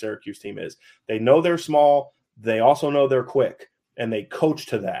standpoint that this Syracuse team is. They know they're small. They also know they're quick, and they coach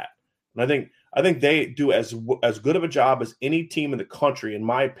to that. And I think they do as good of a job as any team in the country, in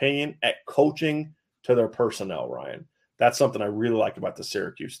my opinion, at coaching to their personnel, Ryan. That's something I really like about the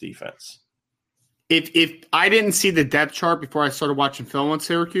Syracuse defense. If I didn't see the depth chart before I started watching film on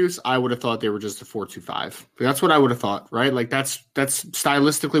Syracuse, I would have thought they were just a 4-2-5. That's what I would have thought, right? Like that's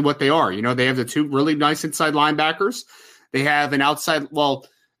stylistically what they are. They have the 2 really nice inside linebackers. They have an outside. Well,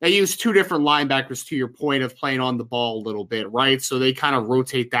 they use 2 different linebackers to your point of playing on the ball a little bit, right? So they kind of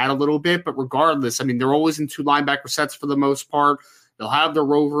rotate that a little bit. But regardless, I mean, they're always in 2 linebacker sets for the most part. They'll have the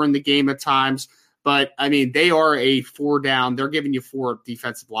rover in the game at times. But, I mean, they are a 4-down. They're giving you 4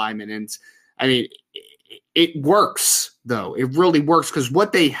 defensive linemen. And, I mean, it works, though. It really works because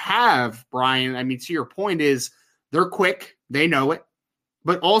what they have, Brian, I mean, to your point is they're quick. They know it.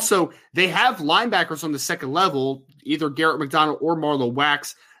 But also they have linebackers on the second level, either Garrett McDonald or Marlowe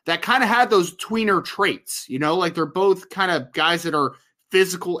Wax, that kind of have those tweener traits, like they're both kind of guys that are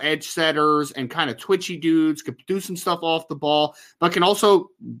physical edge setters and kind of twitchy dudes, could do some stuff off the ball, but can also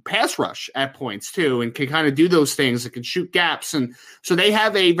pass rush at points too, and can kind of do those things that can shoot gaps. And so they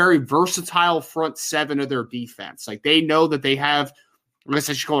have a very versatile front seven of their defense. Like they know that they have, I guess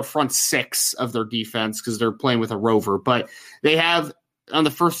I should call it front six of their defense because they're playing with a rover, but they have on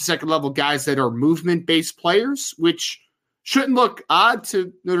the first and second level guys that are movement-based players, which shouldn't look odd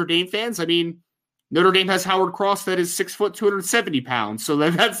to Notre Dame fans. I mean, Notre Dame has Howard Cross that is 6 foot, 270 pounds. So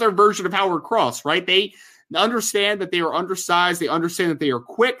that's their version of Howard Cross, right? They understand that they are undersized. They understand that they are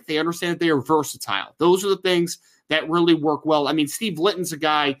quick. They understand that they are versatile. Those are the things that really work well. I mean, Steve Litton's a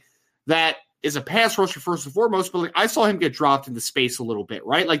guy that is a pass rusher first and foremost, but like, I saw him get dropped into space a little bit,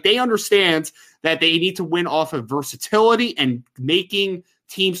 right? Like they understand that they need to win off of versatility and making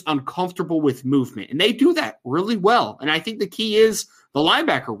teams uncomfortable with movement. And they do that really well. And I think the key is the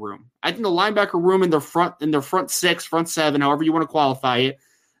linebacker room. I think the linebacker room in their front six, front seven, however you want to qualify it,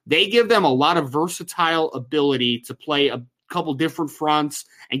 they give them a lot of versatile ability to play a couple different fronts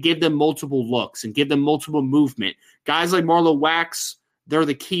and give them multiple looks and give them multiple movement. Guys like Marlowe Wax, they're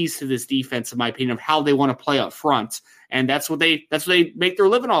the keys to this defense, in my opinion, of how they want to play up front. And that's what they make their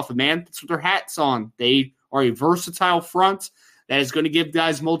living off of, man. That's what their hat's on. They are a versatile front that is going to give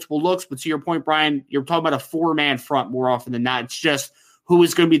guys multiple looks. But to your point, Brian, you're talking about a four-man front more often than not. It's just who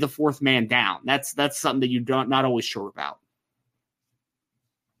is going to be the fourth man down. That's something that you're not always sure about.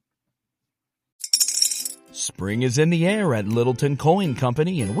 Spring is in the air at Littleton Coin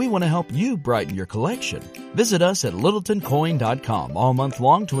Company, and we want to help you brighten your collection. Visit us at littletoncoin.com all month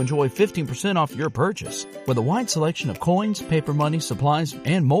long to enjoy 15% off your purchase. With a wide selection of coins, paper money, supplies,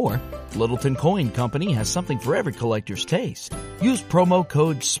 and more, Littleton Coin Company has something for every collector's taste. Use promo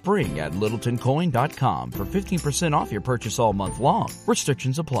code SPRING at littletoncoin.com for 15% off your purchase all month long.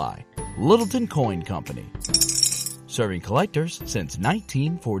 Restrictions apply. Littleton Coin Company. Serving collectors since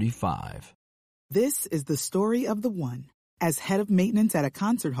 1945. This is the story of the one. As head of maintenance at a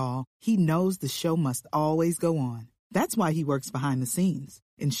concert hall, he knows the show must always go on. That's why he works behind the scenes,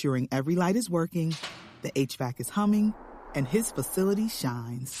 ensuring every light is working, the HVAC is humming, and his facility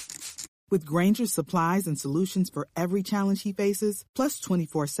shines. With Grainger's supplies and solutions for every challenge he faces, plus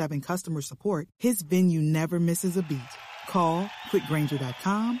 24/7 customer support, his venue never misses a beat. Call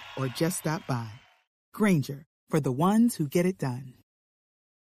quickgrainger.com or just stop by. Grainger, for the ones who get it done.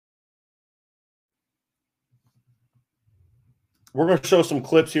 We're going to show some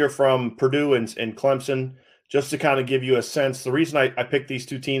clips here from Purdue and Clemson just to kind of give you a sense. The reason I picked these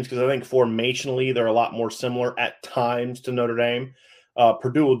two teams because I think formationally they're a lot more similar at times to Notre Dame.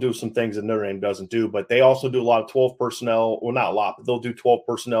 Purdue will do some things that Notre Dame doesn't do, but they also do a lot of 12 personnel. Well, not a lot, but they'll do 12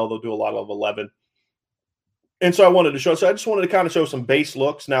 personnel. They'll do a lot of 11. And so I just wanted to kind of show some base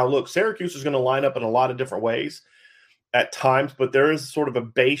looks. Now, look, Syracuse is going to line up in a lot of different ways at times, but there is sort of a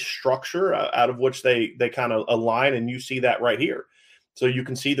base structure out of which they kind of align, and you see that right here. So you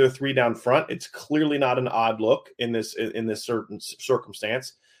can see their three down front. It's clearly not an odd look in this certain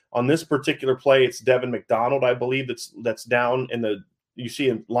circumstance. On this particular play, it's Devin McDonald, I believe, that's down in the you see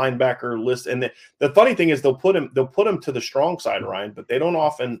a linebacker list. And the funny thing is they'll put him to the strong side, Ryan, but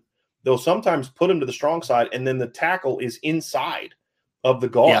they'll sometimes put him to the strong side, and then the tackle is inside of the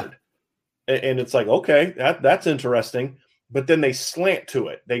guard. Yeah. And it's like, okay, that's interesting. But then they slant to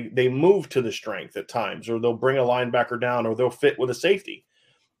it. They move to the strength at times, or they'll bring a linebacker down, or they'll fit with a safety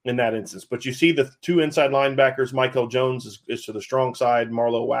in that instance. But you see the two inside linebackers, Michael Jones is to the strong side,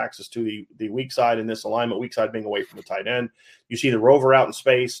 Marlowe Wax is to the weak side in this alignment, weak side being away from the tight end. You see the rover out in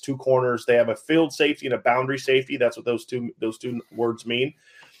space, two corners. They have a field safety and a boundary safety. That's what those two words mean.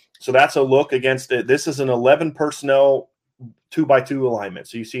 So that's a look against it. This is an 11 personnel 2x2 alignment.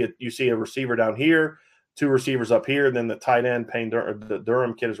 So you see a receiver down here, two receivers up here, then the tight end, the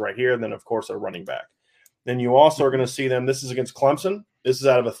Durham kid is right here, and then, of course, a running back. Then you also are going to see them. This is against Clemson. This is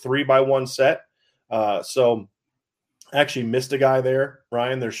out of a 3x1 set. So actually missed a guy there,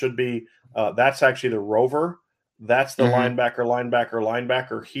 Ryan. There should be that's actually the rover. That's the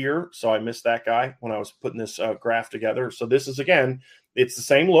linebacker here. So I missed that guy when I was putting this graph together. So this is, again, it's the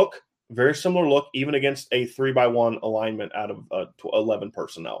same look, very similar look, even against a 3x1 alignment out of 11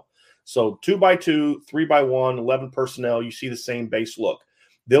 personnel. So 2x2, 3x1, 11 personnel, you see the same base look.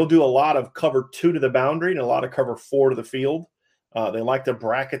 They'll do a lot of cover 2 to the boundary and a lot of cover 4 to the field. They like to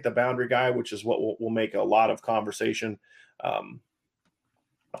bracket the boundary guy, which is what will make a lot of conversation, kind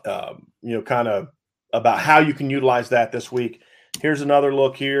of about how you can utilize that this week. Here's another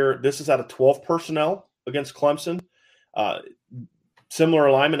look here. This is out of 12 personnel against Clemson. similar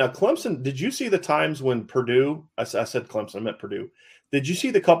alignment. Now, Clemson, did you see the times when Purdue, I said Clemson, I meant Purdue. Did you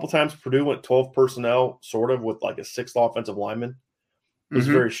see the couple times Purdue went 12 personnel, sort of with like a sixth offensive lineman? It was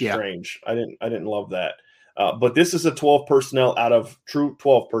very strange. I didn't love that. But this is a 12 personnel out of true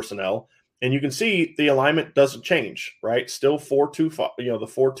 12 personnel. And you can see the alignment doesn't change, right? Still 4-2-5, the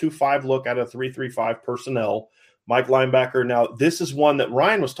 4-2-5 look out of 3-3-5 personnel. Mike linebacker. Now, this is one that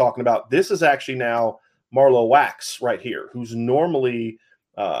Ryan was talking about. This is actually now Marlowe Wax right here, who's normally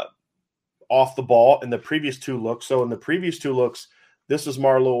off the ball in the previous two looks. So in the previous two looks, this is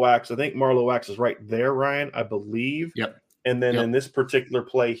Marlowe Wax. I think Marlowe Wax is right there, Ryan, I believe. Yep. And then in this particular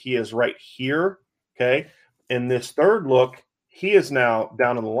play, he is right here, okay? In this third look, he is now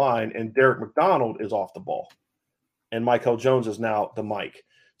down in the line, and Derek McDonald is off the ball. And Michael Jones is now the Mike.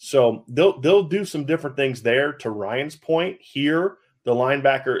 So they'll do some different things there. To Ryan's point, here the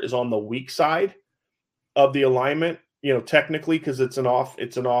linebacker is on the weak side of the alignment, technically, because it's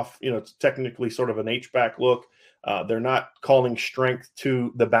technically sort of an H-back look. They're not calling strength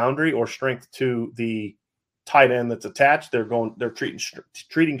to the boundary or strength to the tight end that's attached. They're treating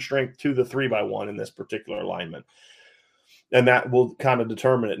strength to the 3-by-1 in this particular alignment. And that will kind of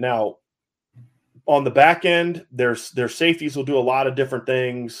determine it. Now, on the back end, their safeties will do a lot of different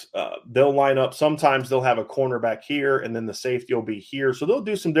things. They'll line up. Sometimes they'll have a cornerback here, and then the safety will be here. So they'll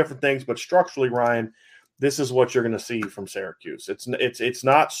do some different things. But structurally, Ryan, this is what you're going to see from Syracuse. It's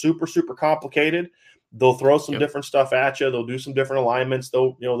not super, super complicated. They'll throw some different stuff at you. They'll do some different alignments.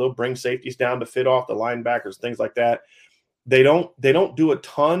 They'll bring safeties down to fit off the linebackers, things like that. They don't do a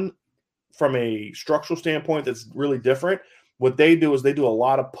ton from a structural standpoint that's really different. What they do is they do a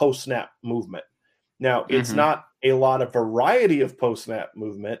lot of post-snap movement. Now, it's not a lot of variety of post-snap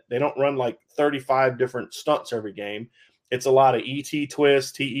movement. They don't run like 35 different stunts every game. It's a lot of ET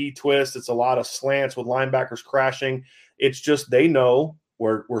twist, TE twist. It's a lot of slants with linebackers crashing. It's just they know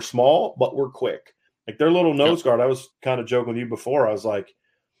we're small, but we're quick. Like their little nose guard, I was kind of joking with you before. I was like,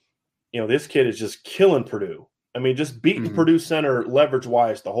 this kid is just killing Purdue. I mean, just beating Purdue center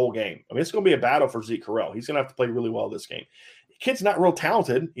leverage-wise the whole game. I mean, it's going to be a battle for Zeke Correll. He's going to have to play really well this game. The kid's not real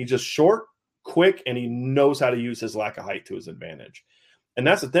talented. He's just short, quick, and he knows how to use his lack of height to his advantage. And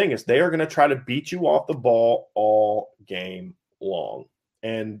that's the thing is they are going to try to beat you off the ball all game long.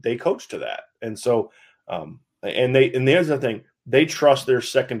 And they coach to that. And so and there's the thing, they trust their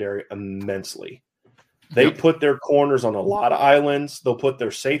secondary immensely. They put their corners on a lot of islands. They'll put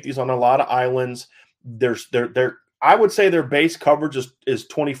their safeties on a lot of islands. I would say their base coverage is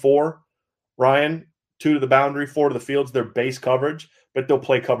 24, Ryan, 2 to the boundary, 4 to the fields, their base coverage, but they'll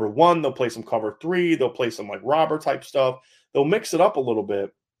play cover 1, they'll play some cover 3, they'll play some like robber type stuff. They'll mix it up a little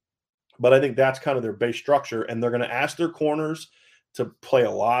bit, but I think that's kind of their base structure, and they're going to ask their corners to play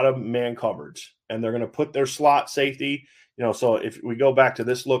a lot of man coverage, and they're going to put their slot safety, so if we go back to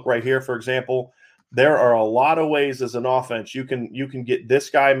this look right here, for example, there are a lot of ways as an offense you can get this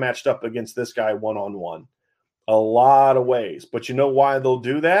guy matched up against this guy one-on-one. A lot of ways. But you know why they'll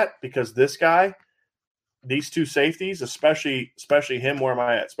do that? Because this guy, these two safeties, especially him, where am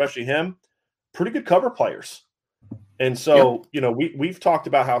I at? Especially him, pretty good cover players. And so, we've talked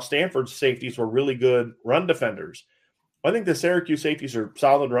about how Stanford's safeties were really good run defenders. I think the Syracuse safeties are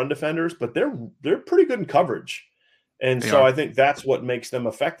solid run defenders, but they're pretty good in coverage. And so I think that's what makes them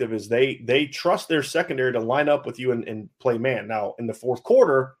effective is they trust their secondary to line up with you and play man. Now, in the fourth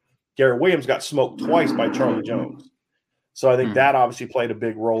quarter, Garrett Williams got smoked twice by Charlie Jones. So I think that obviously played a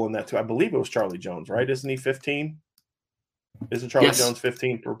big role in that too. I believe it was Charlie Jones, right? Isn't he 15? Isn't Charlie Jones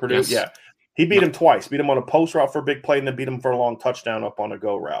 15 for Purdue? Yes. Yeah. He beat him twice. Beat him on a post route for a big play and then beat him for a long touchdown up on a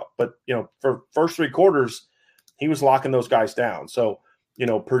go route. But, for first 3 quarters, he was locking those guys down. So,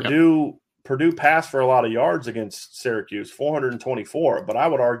 Purdue passed for a lot of yards against Syracuse, 424, but I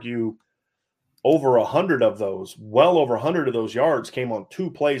would argue over 100 of those, well over 100 of those yards came on 2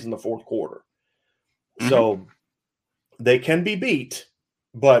 plays in the fourth quarter. So they can be beat,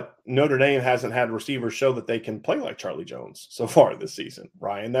 but Notre Dame hasn't had receivers show that they can play like Charlie Jones so far this season,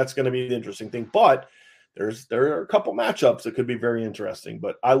 Ryan. That's going to be the interesting thing. But there are a couple matchups that could be very interesting.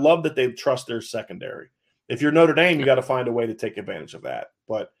 But I love that they trust their secondary. If you're Notre Dame, you got to find a way to take advantage of that.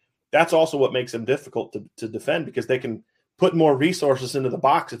 But that's also what makes them difficult to defend because they can put more resources into the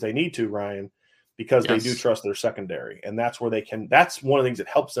box if they need to, Ryan, because they do trust their secondary. And that's where that's one of the things that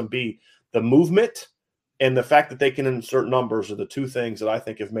helps them be the movement and the fact that they can insert numbers are the 2 things that I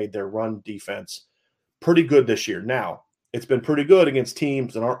think have made their run defense pretty good this year. Now, it's been pretty good against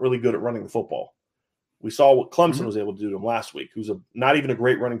teams that aren't really good at running the football. We saw what Clemson was able to do to them last week, who's not even a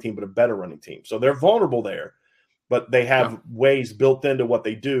great running team, but a better running team. So they're vulnerable there. But they have ways built into what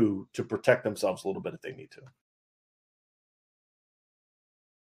they do to protect themselves a little bit if they need to.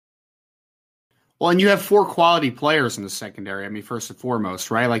 Well, and you have 4 quality players in the secondary. I mean, first and foremost,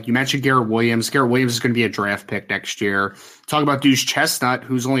 right? Like you mentioned Garrett Williams. Garrett Williams is going to be a draft pick next year. Talk about Deuce Chestnut,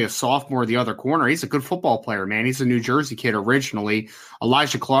 who's only a sophomore, the other corner. He's a good football player, man. He's a New Jersey kid originally.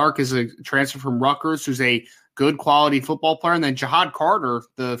 Elijah Clark is a transfer from Rutgers, who's a good quality football player. And then Jihad Carter,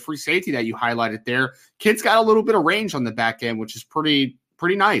 the free safety that you highlighted there, kid's got a little bit of range on the back end, which is pretty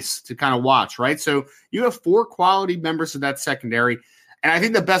nice to kind of watch, right? So you have 4 quality members of that secondary. And I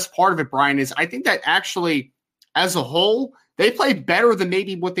think the best part of it, Brian, is I think that actually, as a whole, they play better than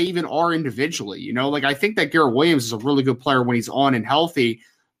maybe what they even are individually. You know, like I think that Garrett Williams is a really good player when he's on and healthy.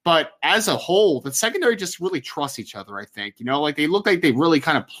 But as a whole, the secondary just really trusts each other, I think. You know, like they look like they really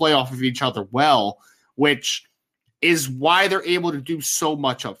kind of play off of each other well, which is why they're able to do so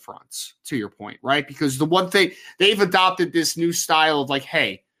much up front, to your point, right? Because the one thing, they've adopted this new style of like,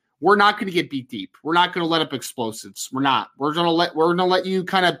 hey, we're not going to get beat deep. We're not going to let up explosives. We're not. We're going to let you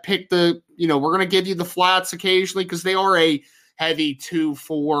kind of pick the, you know, we're going to give you the flats occasionally because they are a heavy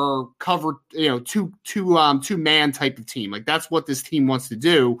 2-4 cover, you know, two man type of team. Like that's what this team wants to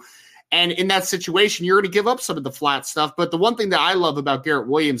do. And in that situation, you're going to give up some of the flat stuff. But the one thing that I love about Garrett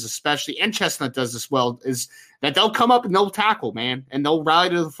Williams, especially, and Chestnut does this well, is that they'll come up and they'll tackle, man, and they'll rally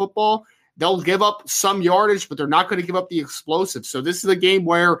to the football. They'll give up some yardage, but they're not going to give up the explosive. So this is a game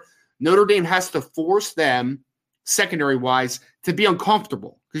where Notre Dame has to force them, secondary-wise, to be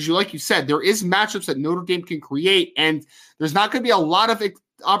uncomfortable. Because like you said, there is matchups that Notre Dame can create, and there's not going to be a lot of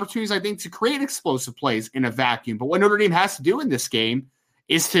opportunities, I think, to create explosive plays in a vacuum. But what Notre Dame has to do in this game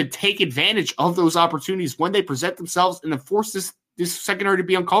is to take advantage of those opportunities when they present themselves and to force this secondary to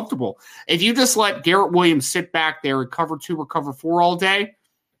be uncomfortable. If you just let Garrett Williams sit back there and cover 2 or cover 4 all day,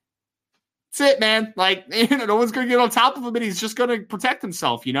 that's it, man. Like, you know, no one's going to get on top of him, and he's just going to protect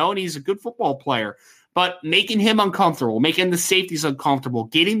himself, you know, and he's a good football player. But making him uncomfortable, making the safeties uncomfortable,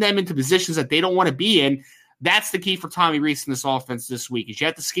 getting them into positions that they don't want to be in, that's the key for Tommy Rees in this offense this week. Is you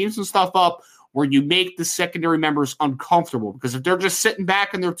have to scheme some stuff up where you make the secondary members uncomfortable. Because if they're just sitting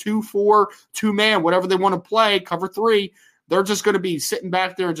back and they're 2-4, 2-man, whatever they want to play, cover 3, they're just going to be sitting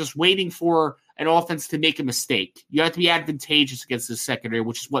back there and just waiting for an offense to make a mistake. You have to be advantageous against the secondary,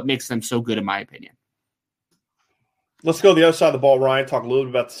 which is what makes them so good, in my opinion. Let's go to the other side of the ball, Ryan. Talk a little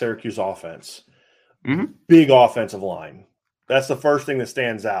bit about the Syracuse offense. Mm-hmm. Big offensive line. That's the first thing that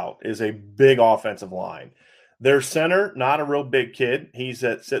stands out is a big offensive line. Their center, not a real big kid. He's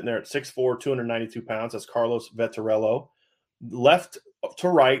sitting there at 6'4", 292 pounds. That's Carlos Vettorello. Left to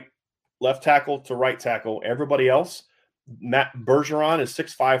right, left tackle to right tackle. Everybody else, Matt Bergeron is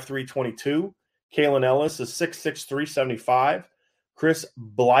 6'5", 322. Kalen Ellis is 6'6", 375. Chris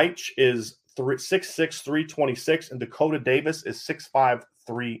Bleich is 6'6", 326. And Dakota Davis is 6'5",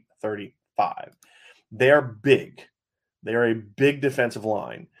 335. They're big. They're a big defensive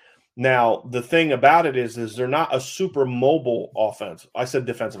line. Now, the thing about it is they're not a super mobile offense. I said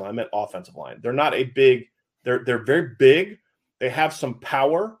defensive line. I meant offensive line. They're not a big – they're very big. They have some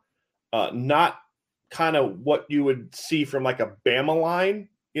power, not kind of what you would see from like a Bama line,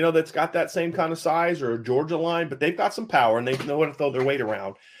 you know, that's got that same kind of size, or a Georgia line, but they've got some power and they know how to throw their weight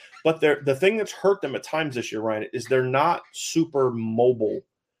around. But the thing that's hurt them at times this year, Ryan, is they're not super mobile,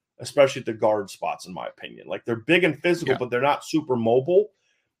 especially at the guard spots, in my opinion. Like they're big and physical, but they're not super mobile.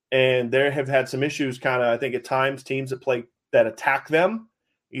 And they have had some issues kind of, I think, at times, teams that attack them,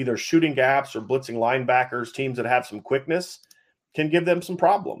 either shooting gaps or blitzing linebackers, teams that have some quickness can give them some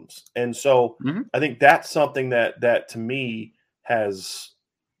problems. And so I think that's something that to me has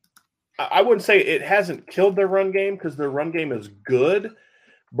 – I wouldn't say it hasn't killed their run game because their run game is good.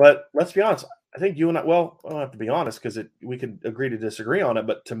 But let's be honest. I think you and I – well, I don't have to be honest because we could agree to disagree on it.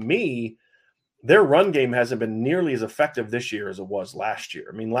 But to me – their run game hasn't been nearly as effective this year as it was last year.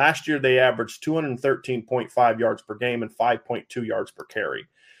 I mean, last year they averaged 213.5 yards per game and 5.2 yards per carry.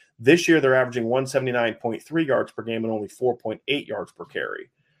 This year they're averaging 179.3 yards per game and only 4.8 yards per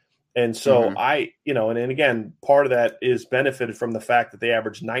carry. And so and again, part of that is benefited from the fact that they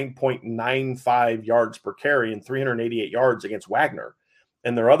averaged 9.95 yards per carry and 388 yards against Wagner.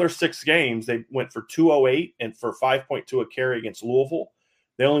 In their other 6 games, they went for 208 and for 5.2 a carry against Louisville.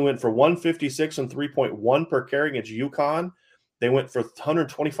 They only went for 156 and 3.1 per carry against UConn. They went for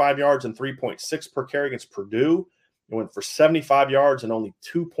 125 yards and 3.6 per carry against Purdue. They went for 75 yards and only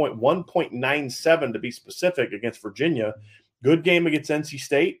 1.97 to be specific against Virginia. Good game against NC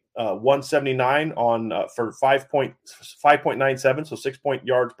State, 179 for 5.97, so 6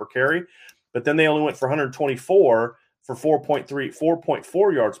 yards per carry. But then they only went for 124 for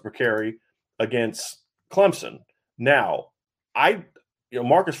 4.4 yards per carry against Clemson. Now,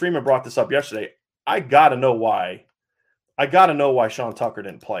 Marcus Freeman brought this up yesterday. I got to know why. I got to know why Sean Tucker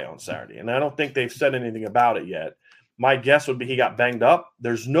didn't play on Saturday. And I don't think they've said anything about it yet. My guess would be he got banged up.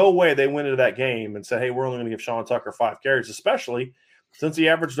 There's no way they went into that game and said, hey, we're only going to give Sean Tucker 5 carries, especially since he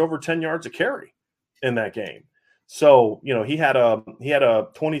averaged over 10 yards a carry in that game. So, he had a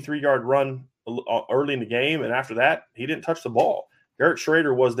 23-yard run early in the game, and after that, he didn't touch the ball. Garrett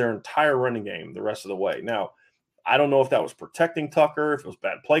Schrader was their entire running game the rest of the way. Now, I don't know if that was protecting Tucker, if it was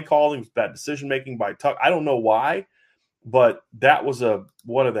bad play calling, if it was bad decision-making by Tucker. I don't know why, but that was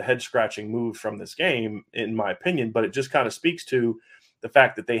one of the head-scratching moves from this game, in my opinion. But it just kind of speaks to the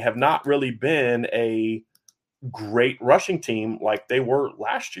fact that they have not really been a great rushing team like they were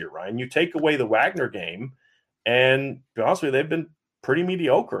last year, Ryan. You take away the Wagner game, and to be honest with you, they've been pretty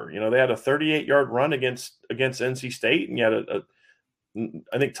mediocre. They had a 38-yard run against NC State, and you had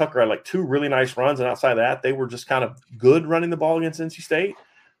I think Tucker had like 2 really nice runs, and outside of that, they were just kind of good running the ball against NC State.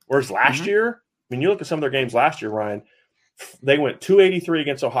 Whereas last year, you look at some of their games last year, Ryan, they went 283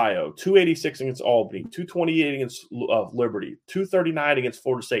 against Ohio, 286 against Albany, 228 against Liberty, 239 against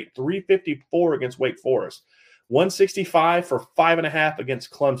Florida State, 354 against Wake Forest, 165 for 5.5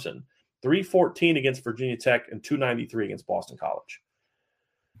 against Clemson, 314 against Virginia Tech, and 293 against Boston College.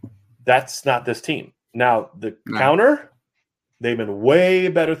 That's not this team. Now, the counter, they've been way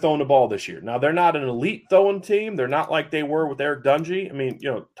better throwing the ball this year. Now, they're not an elite throwing team. They're not like they were with Eric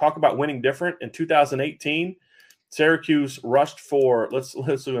Dungey. Talk about winning different. In 2018, Syracuse rushed for – let's do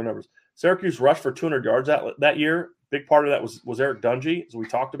the numbers. Syracuse rushed for 200 yards that year. Big part of that was Eric Dungey, as we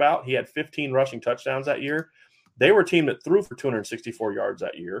talked about. He had 15 rushing touchdowns that year. They were a team that threw for 264 yards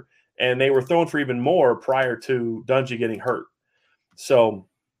that year, and they were throwing for even more prior to Dungey getting hurt. So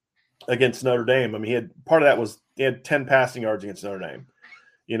against Notre Dame, he had 10 passing yards against Notre Dame,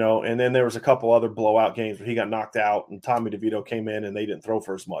 and then there was a couple other blowout games where he got knocked out and Tommy DeVito came in and they didn't throw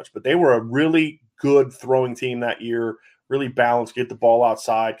for as much. But they were a really good throwing team that year, really balanced, get the ball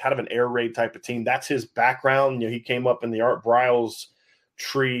outside, kind of an air raid type of team. That's his background. He came up in the Art Briles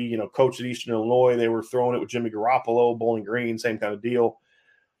tree, coach at Eastern Illinois. They were throwing it with Jimmy Garoppolo, Bowling Green, same kind of deal.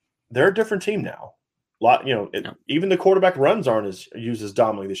 They're a different team now. Even the quarterback runs aren't used as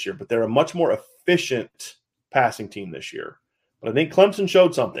dominantly this year, but they're a much more efficient passing team this year. But I think Clemson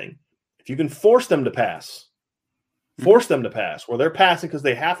showed something. If you can force them to pass where they're passing because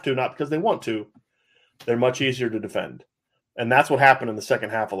they have to, not because they want to, they're much easier to defend. And that's what happened in the second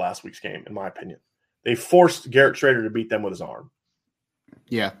half of last week's game, in my opinion. They forced Garrett Schrader to beat them with his arm.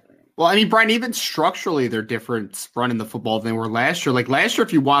 Yeah. Well, Brian, even structurally, they're different running the football than they were last year. Like last year,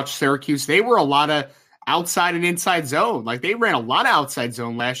 if you watch Syracuse, they were a lot of outside and inside zone. Like they ran a lot of outside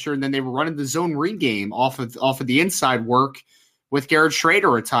zone last year, and then they were running the zone read game off of the inside work with Garrett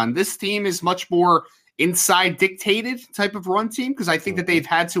Schrader a ton. This team is much more inside dictated type of run team because I think that they've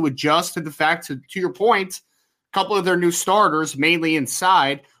had to adjust to the fact, to your point, a couple of their new starters, mainly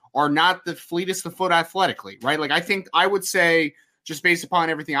inside, are not the fleetest of foot athletically, right? Like I would say, just based upon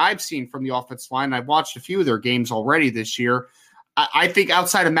everything I've seen from the offensive line, I've watched a few of their games already this year. I think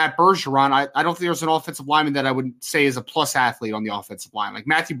outside of Matt Bergeron, I don't think there's an offensive lineman that I would say is a plus athlete on the offensive line. Like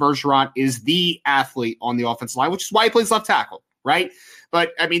Matthew Bergeron is the athlete on the offensive line, which is why he plays left tackle, right?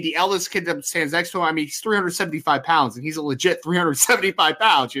 But, the Ellis kid that stands next to him, he's 375 pounds, and he's a legit 375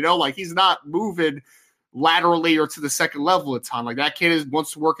 pounds, he's not moving laterally or to the second level a ton. Like that kid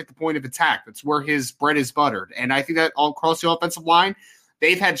wants to work at the point of attack. That's where his bread is buttered. And I think that all across the offensive line,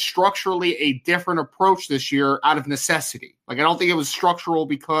 they've had structurally a different approach this year out of necessity. Like I don't think it was structural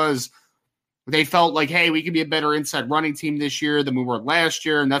because they felt like, hey, we can be a better inside running team this year than we were last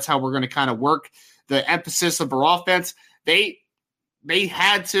year, and that's how we're going to kind of work the emphasis of our offense. They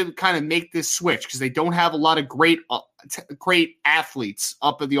had to kind of make this switch because they don't have a lot of great athletes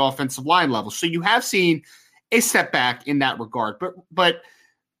up at the offensive line level. So you have seen a step back in that regard. But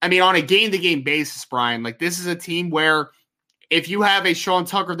on a game-to-game basis, Brian, like this is a team where if you have a Sean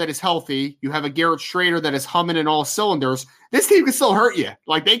Tucker that is healthy, you have a Garrett Schrader that is humming in all cylinders, this team can still hurt you.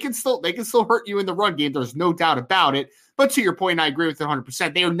 Like they can still hurt you in the run game. There's no doubt about it. But to your point, and I agree with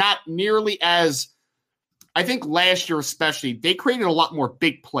 100%, they are not nearly as, I think last year especially, they created a lot more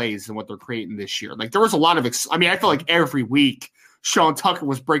big plays than what they're creating this year. Like there was a lot of, I feel like every week Sean Tucker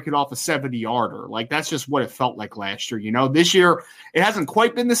was breaking off a 70-yarder. Like that's just what it felt like last year. This year it hasn't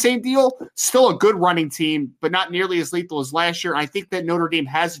quite been the same deal. Still a good running team, but not nearly as lethal as last year. And I think that Notre Dame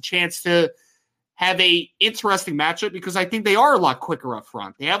has a chance to have a interesting matchup because I think they are a lot quicker up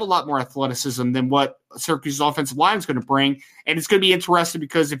front. They have a lot more athleticism than what Syracuse's offensive line is going to bring. And it's going to be interesting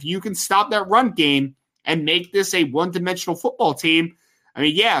because if you can stop that run game and make this a one-dimensional football team,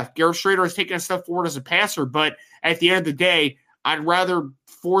 Garrett Schrader has taken a step forward as a passer, but at the end of the day, I'd rather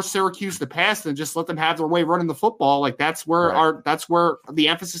force Syracuse to pass than just let them have their way running the football. Like that's where that's where the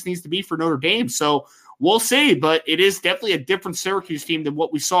emphasis needs to be for Notre Dame. So we'll see, but it is definitely a different Syracuse team than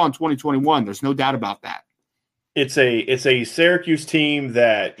what we saw in 2021. There's no doubt about that. It's a Syracuse team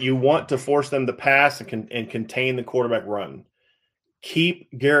that you want to force them to pass and contain the quarterback run.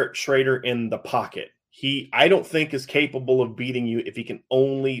 Keep Garrett Schrader in the pocket. I don't think is capable of beating you if he can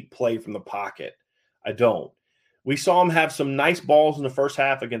only play from the pocket. I don't. We saw him have some nice balls in the first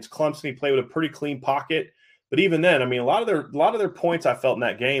half against Clemson. He played with a pretty clean pocket, but even then, I mean, a lot of their points I felt in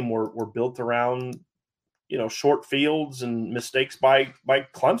that game were built around, short fields and mistakes by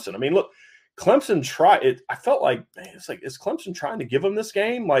Clemson. I mean, look, Clemson tried it. I felt like, man, it's like, is Clemson trying to give them this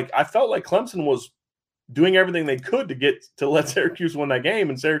game? Like, I felt like Clemson was doing everything they could to let Syracuse win that game,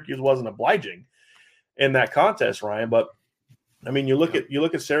 and Syracuse wasn't obliging in that contest, Ryan. But I mean, you look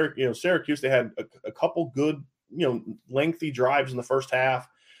at Syracuse. They had a couple good, lengthy drives in the first half,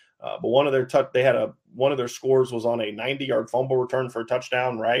 but one of their scores was on a 90-yard fumble return for a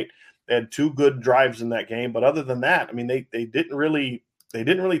touchdown. Right, they had two good drives in that game, but other than that, I mean, they didn't really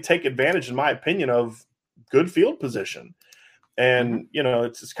take advantage, in my opinion, of good field position. And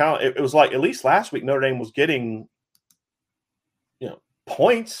it's kind of, it was like, at least last week Notre Dame was getting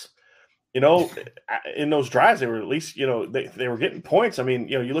points. In those drives, they were at least, they were getting points. I mean,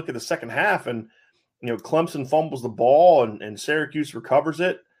 you look at the second half and, Clemson fumbles the ball and Syracuse recovers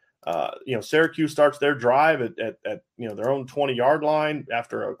it. Syracuse starts their drive at their own 20-yard line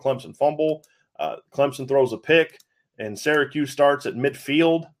after a Clemson fumble. Clemson throws a pick and Syracuse starts at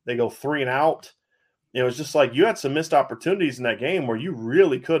midfield. They go 3 and out. It's just like you had some missed opportunities in that game where you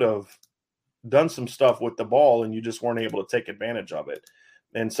really could have done some stuff with the ball and you just weren't able to take advantage of it.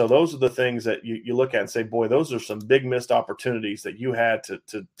 And so those are the things that you look at and say, boy, those are some big missed opportunities that you had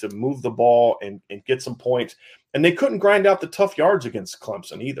to move the ball and get some points. And they couldn't grind out the tough yards against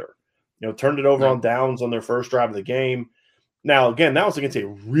Clemson either. Turned it over on downs on their first drive of the game. Now, again, that was against a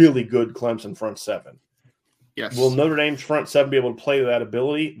really good Clemson front seven. Yes. Will Notre Dame's front seven be able to play to that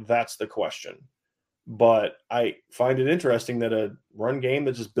ability? That's the question. But I find it interesting that a run game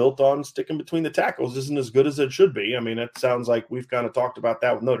that's just built on sticking between the tackles isn't as good as it should be. I mean, it sounds like we've kind of talked about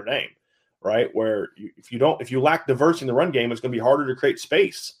that with Notre Dame, right? Where if you lack diversity in the run game, it's going to be harder to create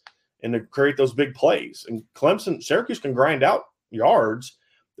space and to create those big plays. And Syracuse can grind out yards.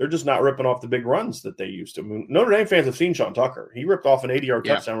 They're just not ripping off the big runs that they used to. I mean, Notre Dame fans have seen Sean Tucker. He ripped off an 80-yard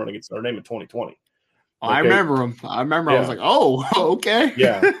touchdown run against Notre Dame in 2020. Okay. I remember him. I was like, oh, okay.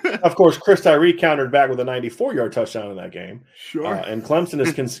 Yeah. Of course, Chris Tyree countered back with a 94-yard touchdown in that game. Sure. And Clemson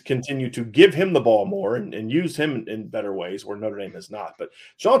has continued to give him the ball more and use him in better ways where Notre Dame has not. But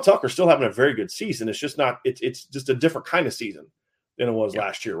Sean Tucker's still having a very good season. It's just not – it's just a different kind of season than it was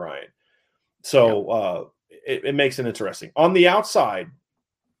last year, Ryan. So it makes it interesting. On the outside,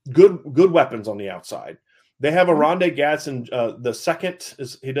 good weapons on the outside. They have Oronde Gadsden. The second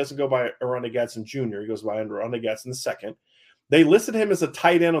he doesn't go by Oronde Gadsden Jr. He goes by Oronde Gadsden the second. They listed him as a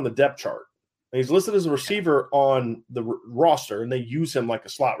tight end on the depth chart. He's listed as a receiver on the roster, and they use him like a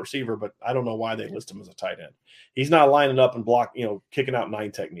slot receiver, but I don't know why they list him as a tight end. He's not lining up and kicking out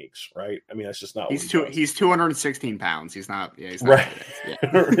 9 techniques, right? I mean, that's just not he's he's 216 pounds. He's not right.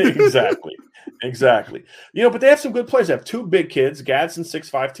 Exactly. Exactly. But they have some good players. They have 2 big kids, Gadsden 6'5",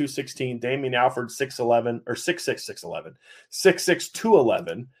 216, Damian Alford 6'11", or 6'6", 6'11", 6'6",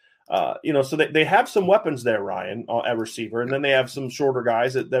 211. So they have some weapons there, Ryan, at receiver, and then they have some shorter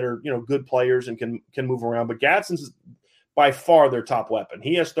guys that are good players and can move around. But Gadsden's by far their top weapon.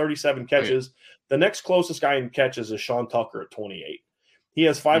 He has 37 catches. Right. The next closest guy in catches is Sean Tucker at 28. He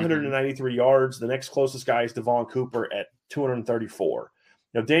has 593 yards. The next closest guy is Devon Cooper at 234.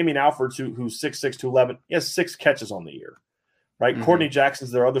 Damian Alford, who's 6'6", 211, he has 6 catches on the year. Right, Courtney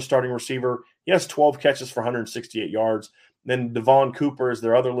Jackson's their other starting receiver. He has 12 catches for 168 yards. Then Devon Cooper is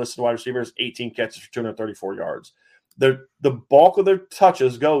their other listed wide receiver, has 18 catches for 234 yards. The bulk of their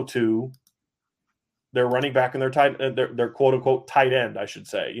touches go to their running back and their quote unquote tight end, I should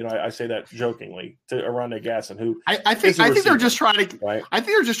say. I say that jokingly to Oronde Gadsden, who I think they're just trying to. Right? I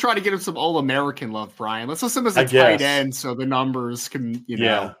think they're just trying to get him some All-American love, Brian. Let's list him as a tight end, so the numbers can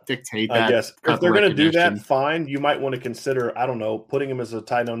dictate that. I guess if they're going to do that, fine. You might want to consider, I don't know, putting him as a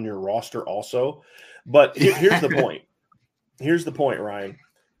tight end on your roster also. But here's the point. Here's the point, Ryan.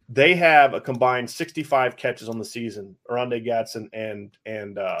 They have a combined 65 catches on the season, Oronde Gadsden and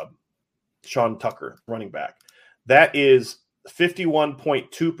Sean Tucker, running back. That is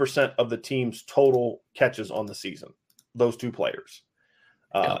 51.2% of the team's total catches on the season, those 2 players.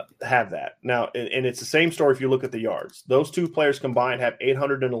 have that. Now, and it's the same story if you look at the yards. Those two players combined have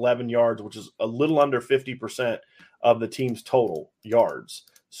 811 yards, which is a little under 50% of the team's total yards.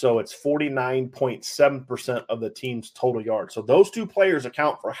 So it's 49.7% of the team's total yards. So those two players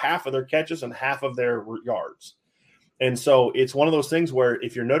account for half of their catches and half of their yards. And so it's one of those things where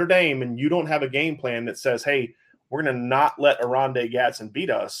if you're Notre Dame and you don't have a game plan that says, hey, we're going to not let Oronde Gadsden beat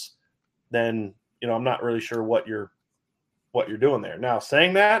us, then, I'm not really sure what you're doing there. Now,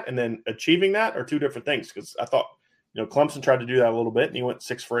 saying that and then achieving that are two different things, because I thought, Clemson tried to do that a little bit and he went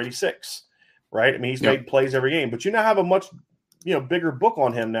 6 for 86, right? I mean, he's made plays every game, but you now have a much, bigger book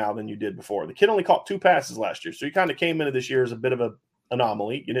on him now than you did before. The kid only caught 2 passes last year. So he kind of came into this year as a bit of an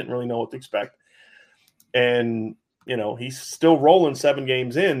anomaly. You didn't really know what to expect. And, he's still rolling 7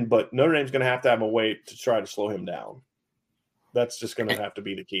 games in, but Notre Dame's going to have a way to try to slow him down. That's just going to have to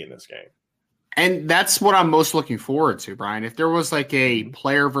be the key in this game. And that's what I'm most looking forward to, Brian. If there was like a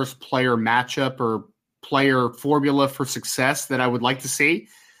player versus player matchup or player formula for success that I would like to see,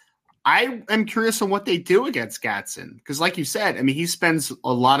 I am curious on what they do against Gadsden. Because like you said, I mean, he spends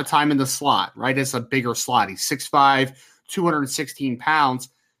a lot of time in the slot, right? As a bigger slot. He's 6'5", 216 pounds.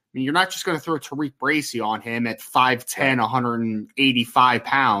 I mean, you're not just going to throw Tariq Bracy on him at 5'10", 185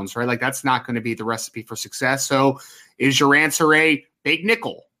 pounds, right? Like, that's not going to be the recipe for success. So is your answer a big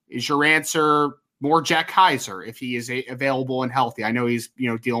nickel? Is your answer more Jack Kaiser if he is available and healthy? I know he's,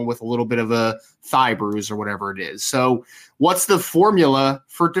 dealing with a little bit of a thigh bruise or whatever it is. So what's the formula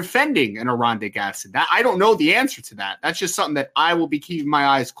for defending an Oronde Gadsden? I don't know the answer to that. That's just something that I will be keeping my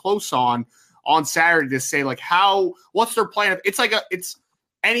eyes close on Saturday to say, like, what's their plan? It's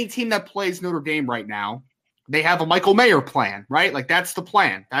any team that plays Notre Dame right now, they have a Michael Mayer plan, right? Like, that's the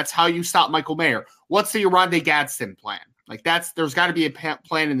plan. That's how you stop Michael Mayer. What's the Oronde Gadsden plan? Like, there's got to be a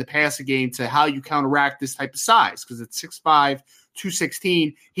plan in the passing game to how you counteract this type of size, because it's 6'5",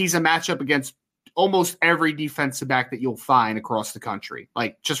 216. He's a matchup against almost every defensive back that you'll find across the country,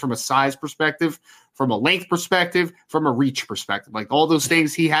 like just from a size perspective, from a length perspective, from a reach perspective, like all those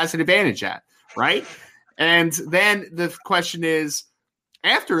things he has an advantage at, right? And then the question is,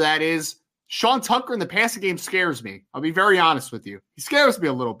 after that is, Sean Tucker in the passing game scares me. I'll be very honest with you. He scares me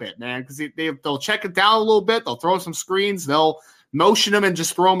a little bit, man, because they'll check it down a little bit. They'll throw some screens. They'll motion him and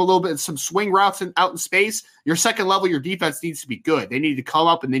just throw him a little bit, some swing routes out in space. Your second level, your defense needs to be good. They need to come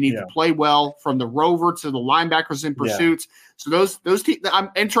up and they need to play well from the rover to the linebackers in pursuits. So those teams, I'm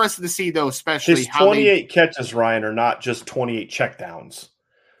interested to see, though, especially his 28 catches, Ryan, are not just 28 checkdowns.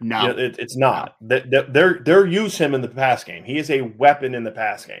 No, it's not. They're use him in the pass game. He is a weapon in the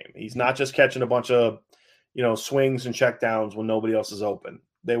pass game. He's not just catching a bunch of, swings and checkdowns when nobody else is open.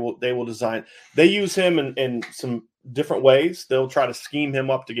 They will design. They use him in some different ways. They'll try to scheme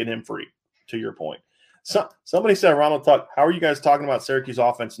him up to get him free. To your point, somebody said, Ronald Tuck, how are you guys talking about Syracuse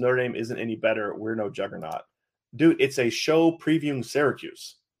offense? Notre Dame isn't any better. We're no juggernaut, dude. It's a show previewing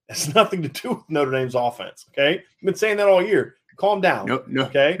Syracuse. It's nothing to do with Notre Dame's offense. Okay, I've been saying that all year. Calm down. No,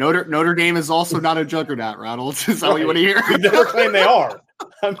 okay. Notre Dame is also not a juggernaut, Ronald. Is that what you want to hear? They never claim they are.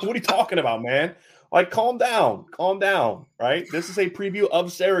 I mean, what are you talking about, man? Like, calm down, right? This is a preview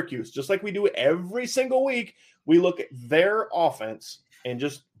of Syracuse. Just like we do every single week, we look at their offense and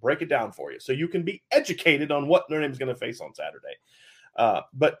just break it down for you so you can be educated on what Notre Dame is going to face on Saturday.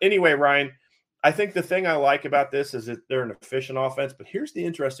 But anyway, Ryan, I think the thing I like about this is that they're an efficient offense, but here's the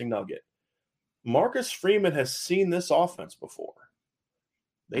interesting nugget. Marcus Freeman has seen this offense before.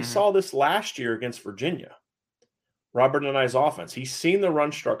 They saw this last year against Virginia. Robert and I's offense. He's seen the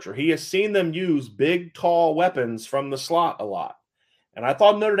run structure. He has seen them use big, tall weapons from the slot a lot. And I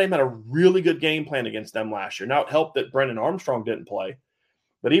thought Notre Dame had a really good game plan against them last year. Now, it helped that Brennan Armstrong didn't play.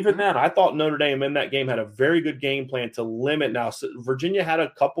 But even then, I thought Notre Dame in that game had a very good game plan to limit. Now, Virginia had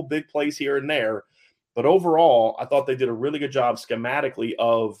a couple big plays here and there. But overall, I thought they did a really good job schematically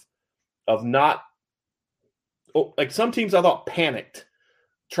of not – like some teams I thought panicked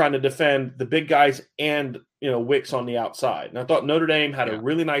trying to defend the big guys and, Wicks on the outside. And I thought Notre Dame had a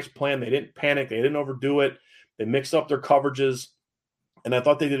really nice plan. They didn't panic. They didn't overdo it. They mixed up their coverages. And I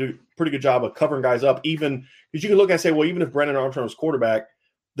thought they did a pretty good job of covering guys up, even because you can look and say, well, even if Brennan Armstrong was quarterback,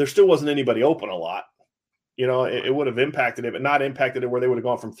 there still wasn't anybody open a lot. It would have impacted it, but not impacted it where they would have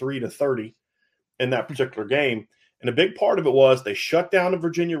gone from 3 to 30 in that particular game. And a big part of it was they shut down the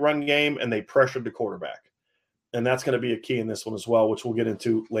Virginia run game and they pressured the quarterback. And that's going to be a key in this one as well, which we'll get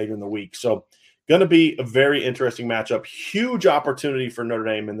into later in the week. So going to be a very interesting matchup. Huge opportunity for Notre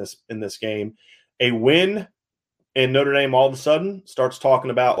Dame in this game. A win, and Notre Dame all of a sudden starts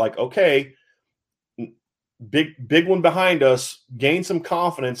talking about, like, okay, big one behind us, gain some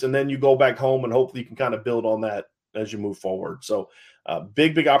confidence, and then you go back home and hopefully you can kind of build on that as you move forward. So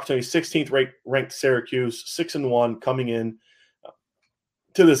Big opportunity. 16th ranked Syracuse, 6-1 coming in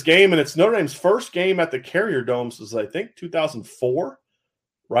to this game. And it's Notre Dame's first game at the Carrier Dome since, I think, 2004,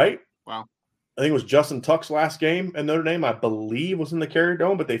 right? Wow. I think it was Justin Tuck's last game at Notre Dame, I believe, was in the Carrier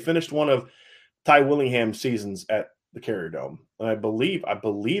Dome, but they finished one of Ty Willingham's seasons at the Carrier Dome. And I believe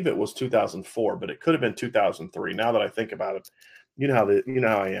it was 2004, but it could have been 2003. Now that I think about it, you know how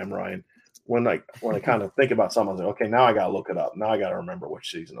I am, Ryan. When I kind of think about something, I was like, okay, now I got to look it up. Now I got to remember which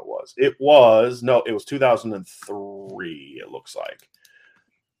season it was. It was 2003, it looks like.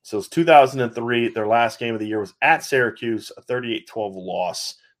 So it's 2003. Their last game of the year was at Syracuse, a 38-12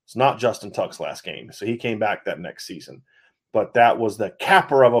 loss. It's not Justin Tuck's last game, so he came back that next season. But that was the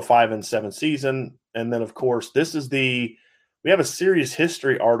capper of a 5-7 season. And then, of course, we have a series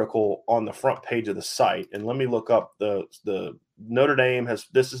history article on the front page of the site. And let me look up the Notre Dame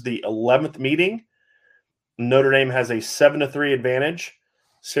this is the 11th meeting. Notre Dame has a 7-3 advantage.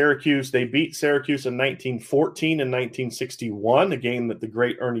 They beat Syracuse in 1914 and 1961, a game that the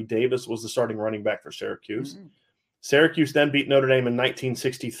great Ernie Davis was the starting running back for Syracuse. Mm-hmm. Syracuse then beat Notre Dame in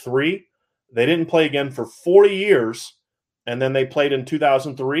 1963. They didn't play again for 40 years, and then they played in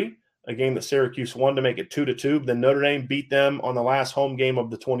 2003, a game that Syracuse won to make it 2-2. Then Notre Dame beat them on the last home game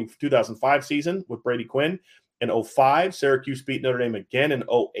of the 2005 season with Brady Quinn. In 2005, Syracuse beat Notre Dame again in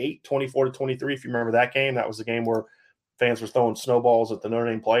 2008, 24-23. If you remember that game, that was the game where fans were throwing snowballs at the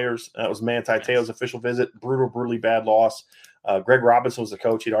Notre Dame players. That was Manti Te'o's official visit. Brutally bad loss. Greg Robinson was the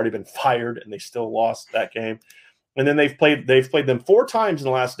coach. He'd already been fired, and they still lost that game. And then they've played them 4 times in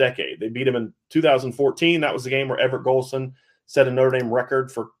the last decade. They beat them in 2014. That was the game where Everett Golson set a Notre Dame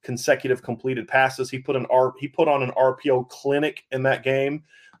record for consecutive completed passes. He put on an RPO clinic in that game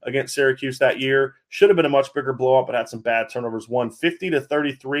against Syracuse that year. Should have been a much bigger blowout, but had some bad turnovers. Won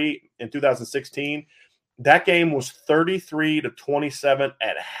 50-33 in 2016. That game was 33-27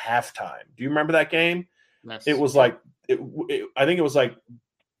 at halftime. Do you remember that game? It was I think it was like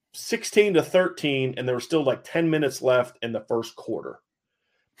 16-13, and there was still like 10 minutes left in the first quarter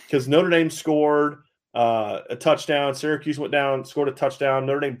because Notre Dame scored a touchdown. Syracuse went down, scored a touchdown.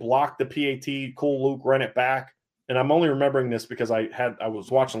 Notre Dame blocked the PAT. Cole Luke ran it back. And I'm only remembering this because I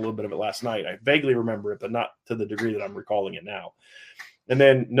was watching a little bit of it last night. I vaguely remember it, but not to the degree that I'm recalling it now. And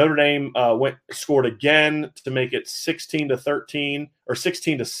then Notre Dame scored again to make it 16-13 or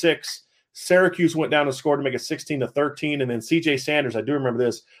 16-6. Syracuse went down and scored to make it 16-13. And then CJ Sanders, I do remember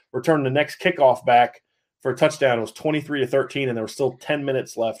this, returned the next kickoff back for a touchdown. It was 23-13, and there was still 10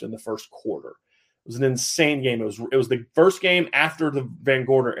 minutes left in the first quarter. It was an insane game. It was the first game after the Van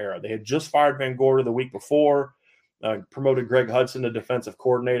Gorder era. They had just fired Van Gorder the week before, promoted Greg Hudson to defensive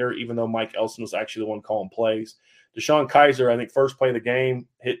coordinator, even though Mike Elson was actually the one calling plays. Deshaun Kaiser, I think, first play of the game,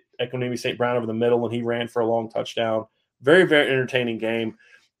 hit Equanimeous St. Brown over the middle, and he ran for a long touchdown. Very, very entertaining game.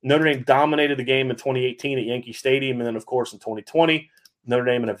 Notre Dame dominated the game in 2018 at Yankee Stadium, and then, of course, in 2020, Notre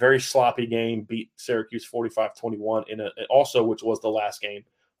Dame in a very sloppy game beat Syracuse 45-21 which was the last game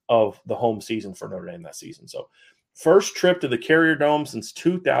of the home season for Notre Dame that season. So, first trip to the Carrier Dome since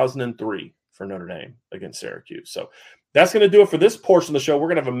 2003 for Notre Dame against Syracuse. So, that's going to do it for this portion of the show. We're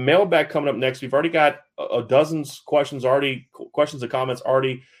going to have a mailbag coming up next. We've already got a dozen questions and comments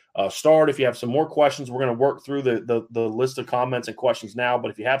already starred. If you have some more questions, we're going to work through the list of comments and questions now.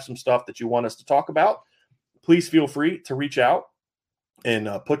 But if you have some stuff that you want us to talk about, please feel free to reach out and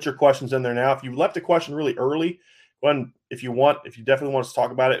put your questions in there now. If you left a question really early, if you definitely want us to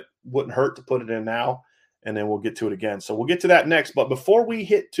talk about it, wouldn't hurt to put it in now, and then we'll get to it again. So we'll get to that next. But before we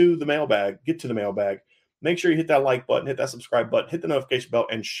get to the mailbag, make sure you hit that like button, hit that subscribe button, hit the notification bell,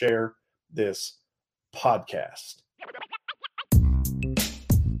 and share this podcast.